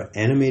Hanna-Barbera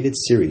animated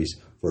series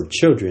for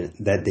children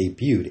that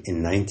debuted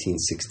in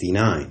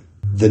 1969.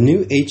 The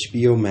new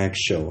HBO Max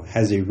show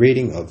has a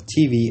rating of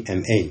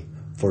TVMA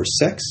for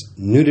sex,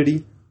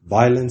 nudity,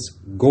 violence,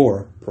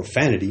 gore,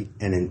 profanity,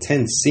 and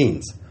intense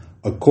scenes,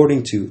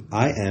 according to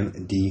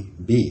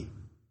IMDb.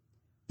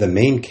 The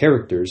main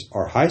characters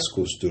are high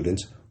school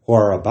students who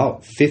are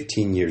about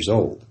 15 years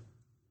old.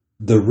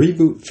 The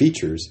reboot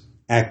features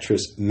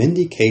actress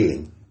Mindy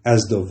Kaling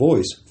as the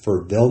voice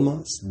for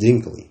Velma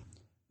Dinkley.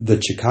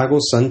 The Chicago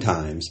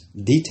Sun-Times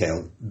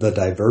detailed the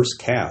diverse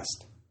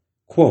cast.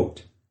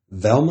 Quote,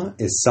 "Velma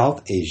is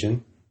South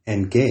Asian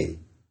and gay.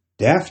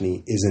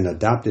 Daphne is an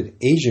adopted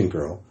Asian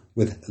girl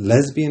with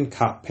lesbian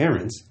cop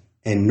parents,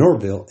 and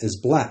Norville is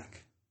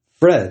black.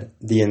 Fred,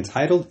 the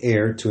entitled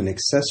heir to an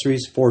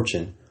accessories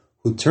fortune,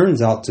 who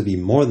turns out to be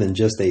more than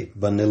just a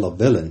vanilla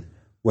villain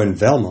when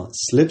Velma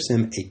slips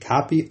him a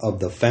copy of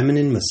The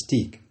Feminine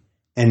Mystique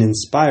and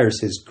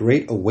inspires his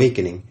great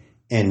awakening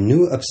and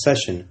new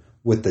obsession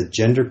with the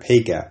gender pay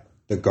gap,"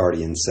 The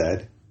Guardian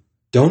said.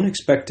 "Don't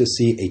expect to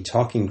see a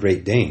talking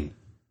Great Dane.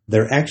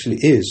 There actually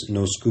is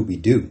no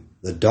Scooby-Doo,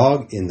 the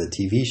dog in the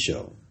TV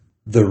show."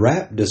 The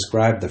Wrap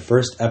described the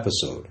first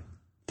episode.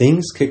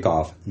 Things kick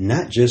off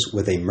not just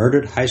with a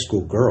murdered high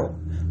school girl,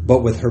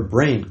 but with her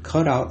brain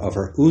cut out of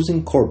her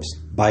oozing corpse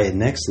by a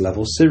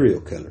next-level serial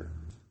killer.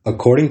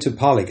 According to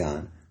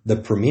Polygon, the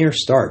premiere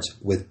starts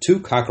with two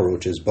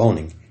cockroaches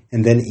boning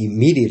and then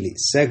immediately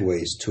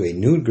segues to a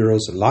nude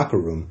girl's locker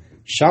room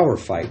shower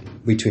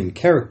fight between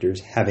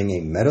characters having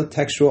a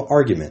metatextual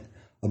argument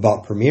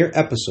about premiere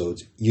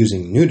episodes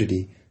using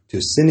nudity to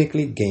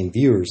cynically gain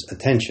viewers'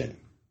 attention.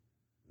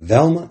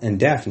 Velma and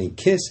Daphne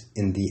kiss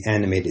in the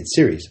animated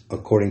series,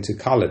 according to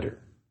Collider.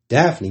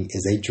 Daphne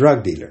is a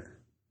drug dealer.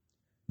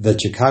 The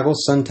Chicago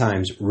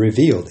Sun-Times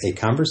revealed a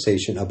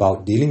conversation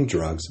about dealing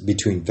drugs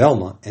between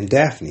Velma and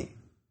Daphne.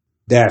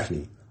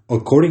 Daphne,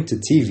 according to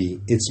TV,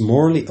 it's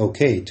morally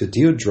okay to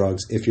deal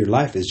drugs if your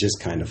life is just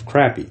kind of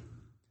crappy.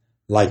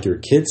 Like your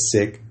kid's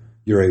sick,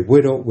 you're a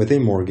widow with a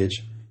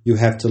mortgage, you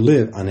have to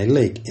live on a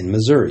lake in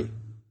Missouri.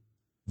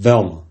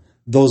 Velma,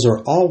 those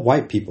are all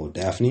white people,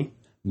 Daphne.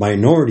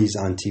 Minorities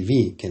on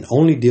TV can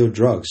only deal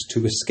drugs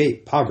to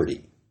escape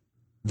poverty.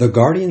 The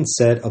Guardian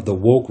said of the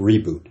woke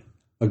reboot,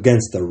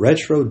 against the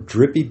retro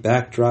drippy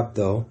backdrop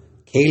though,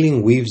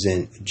 Kaling weaves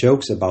in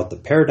jokes about the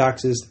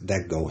paradoxes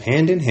that go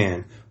hand in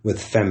hand with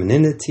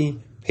femininity,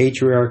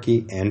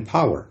 patriarchy, and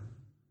power.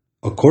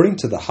 According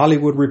to the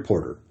Hollywood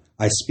Reporter,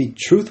 I speak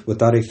truth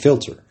without a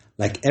filter,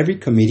 like every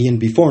comedian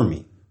before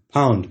me.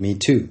 Pound me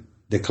too,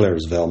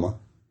 declares Velma.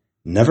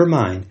 Never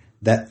mind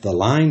that the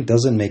line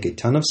doesn't make a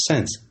ton of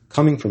sense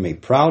coming from a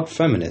proud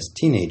feminist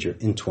teenager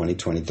in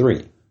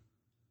 2023.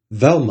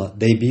 Velma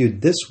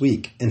debuted this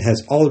week and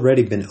has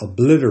already been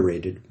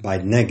obliterated by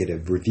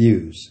negative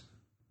reviews.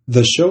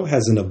 The show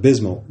has an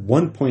abysmal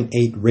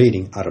 1.8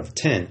 rating out of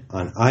 10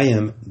 on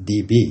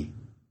IMDb.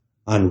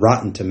 On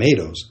Rotten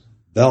Tomatoes,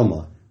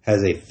 Velma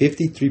has a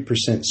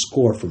 53%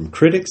 score from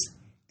critics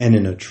and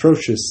an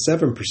atrocious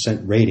 7%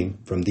 rating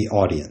from the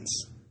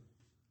audience.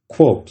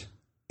 Quote,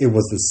 "It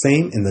was the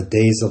same in the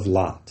days of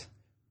Lot.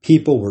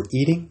 People were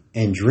eating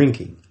and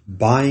drinking,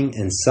 buying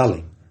and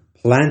selling,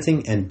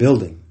 planting and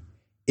building.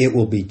 It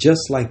will be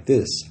just like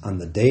this on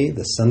the day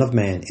the Son of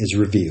Man is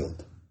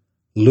revealed.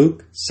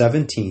 Luke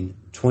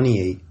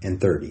 17:28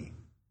 and 30.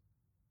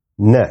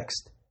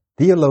 Next,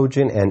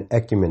 theologian and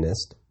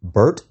ecumenist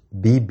Bert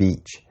B.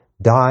 Beach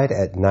died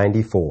at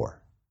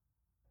 94.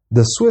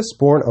 The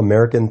Swiss-born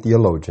American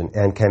theologian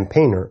and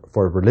campaigner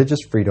for religious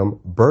freedom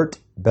Bert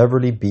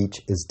Beverly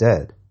Beach is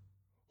dead.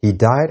 He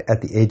died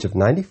at the age of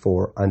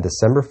 94 on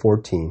December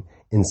 14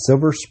 in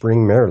Silver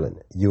Spring,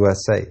 Maryland,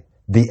 USA.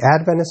 The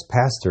Adventist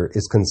pastor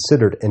is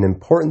considered an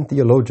important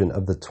theologian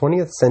of the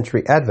 20th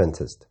century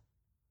Adventist.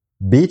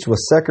 Beach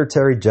was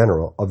Secretary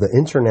General of the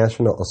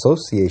International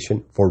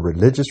Association for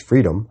Religious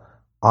Freedom,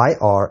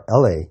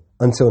 IRLA,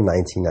 until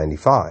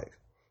 1995.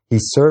 He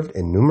served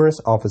in numerous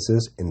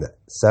offices in the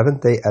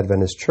Seventh-day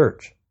Adventist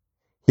Church.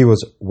 He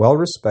was well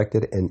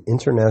respected in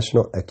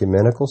international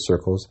ecumenical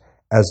circles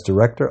as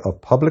Director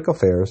of Public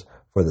Affairs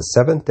for the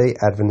Seventh-day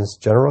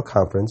Adventist General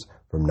Conference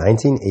from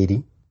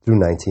 1980 through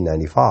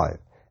 1995,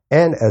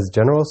 and as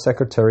General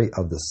Secretary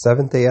of the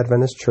Seventh-day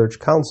Adventist Church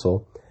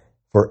Council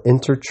for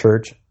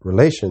Interchurch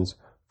Relations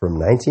from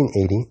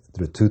 1980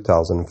 through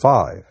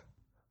 2005.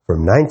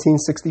 From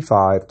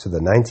 1965 to the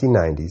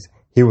 1990s,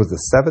 he was the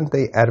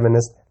Seventh-day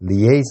Adventist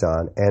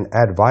liaison and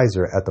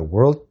advisor at the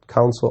World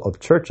Council of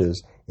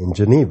Churches in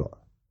Geneva.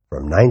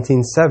 From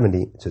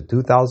 1970 to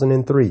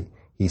 2003,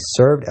 he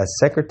served as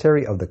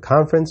Secretary of the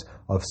Conference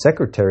of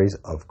Secretaries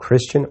of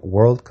Christian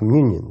World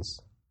Communions.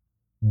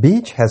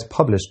 Beach has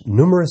published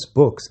numerous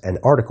books and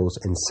articles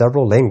in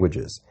several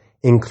languages,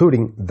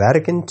 including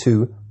Vatican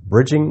II,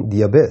 Bridging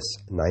the Abyss,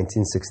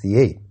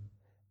 1968,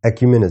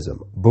 Ecumenism,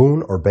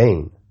 Boon or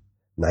Bane,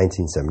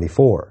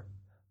 1974,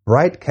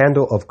 Bright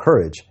Candle of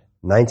Courage,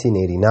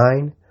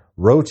 1989,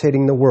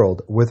 Rotating the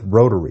World with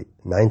Rotary,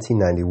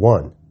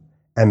 1991,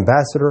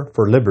 Ambassador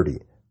for Liberty,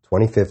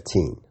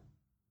 2015.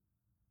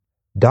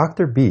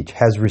 Dr. Beach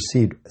has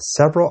received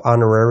several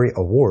honorary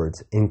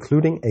awards,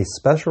 including a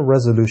special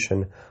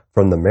resolution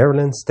from the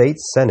Maryland State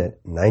Senate,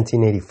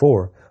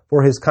 1984,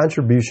 for his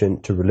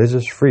contribution to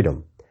religious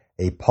freedom,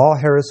 a Paul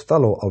Harris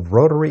Fellow of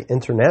Rotary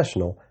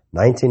International,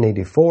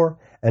 1984,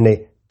 and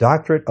a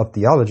Doctorate of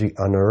Theology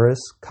honoris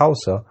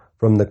causa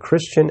from the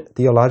Christian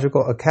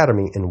Theological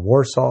Academy in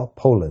Warsaw,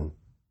 Poland.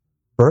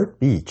 Bert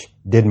Beach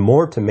did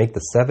more to make the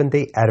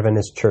Seventh-day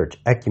Adventist Church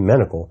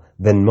ecumenical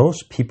than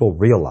most people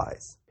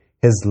realize.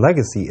 His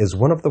legacy is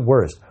one of the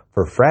worst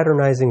for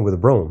fraternizing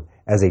with Rome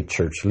as a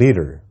church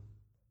leader.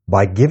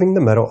 By giving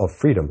the Medal of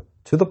Freedom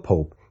to the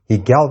Pope, he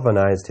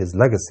galvanized his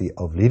legacy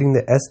of leading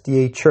the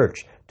SDA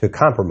Church to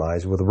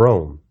compromise with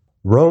Rome.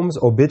 Rome's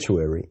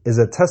obituary is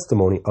a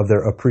testimony of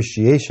their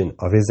appreciation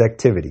of his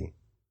activity.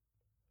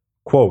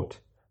 Quote,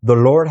 "The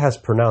Lord has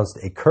pronounced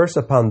a curse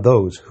upon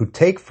those who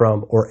take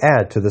from or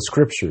add to the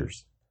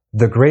Scriptures.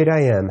 The great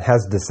I Am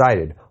has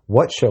decided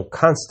what shall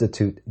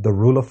constitute the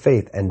rule of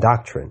faith and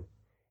doctrine,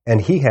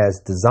 and he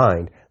has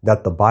designed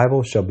that the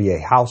Bible shall be a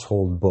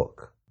household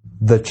book.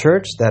 The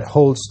church that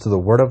holds to the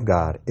Word of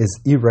God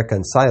is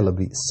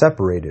irreconcilably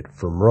separated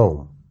from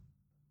Rome.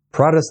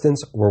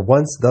 Protestants were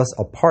once thus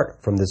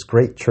apart from this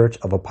great church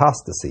of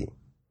apostasy,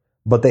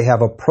 but they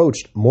have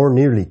approached more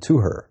nearly to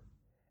her,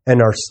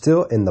 and are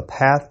still in the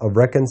path of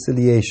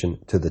reconciliation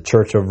to the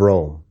Church of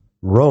Rome.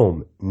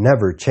 Rome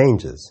never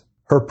changes.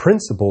 Her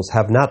principles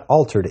have not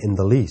altered in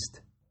the least.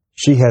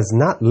 She has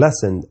not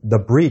lessened the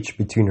breach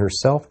between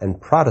herself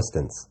and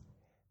Protestants.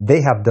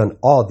 They have done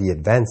all the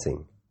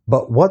advancing.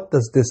 But what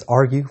does this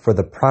argue for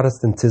the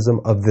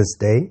Protestantism of this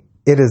day?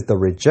 It is the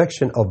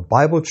rejection of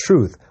Bible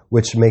truth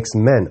which makes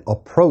men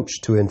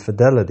approach to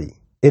infidelity.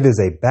 It is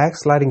a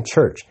backsliding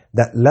church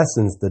that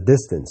lessens the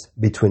distance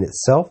between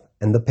itself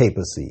and the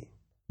papacy."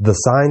 The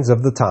Signs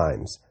of the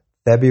Times,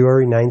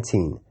 February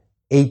 19,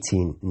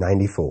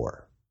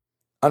 1894.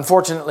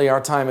 Unfortunately,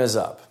 our time is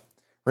up.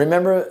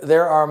 Remember,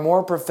 there are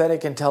more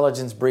prophetic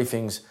intelligence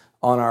briefings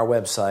on our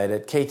website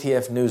at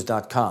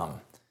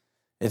ktfnews.com.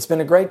 It's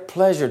been a great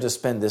pleasure to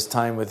spend this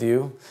time with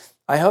you.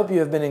 I hope you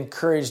have been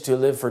encouraged to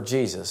live for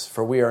Jesus,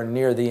 for we are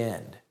near the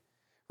end.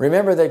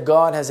 Remember that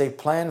God has a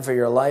plan for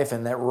your life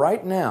and that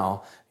right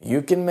now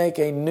you can make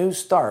a new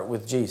start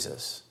with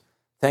Jesus.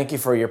 Thank you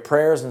for your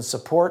prayers and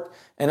support,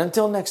 and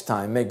until next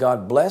time, may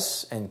God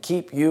bless and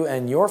keep you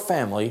and your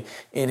family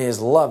in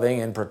His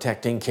loving and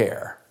protecting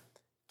care.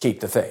 Keep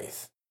the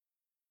faith.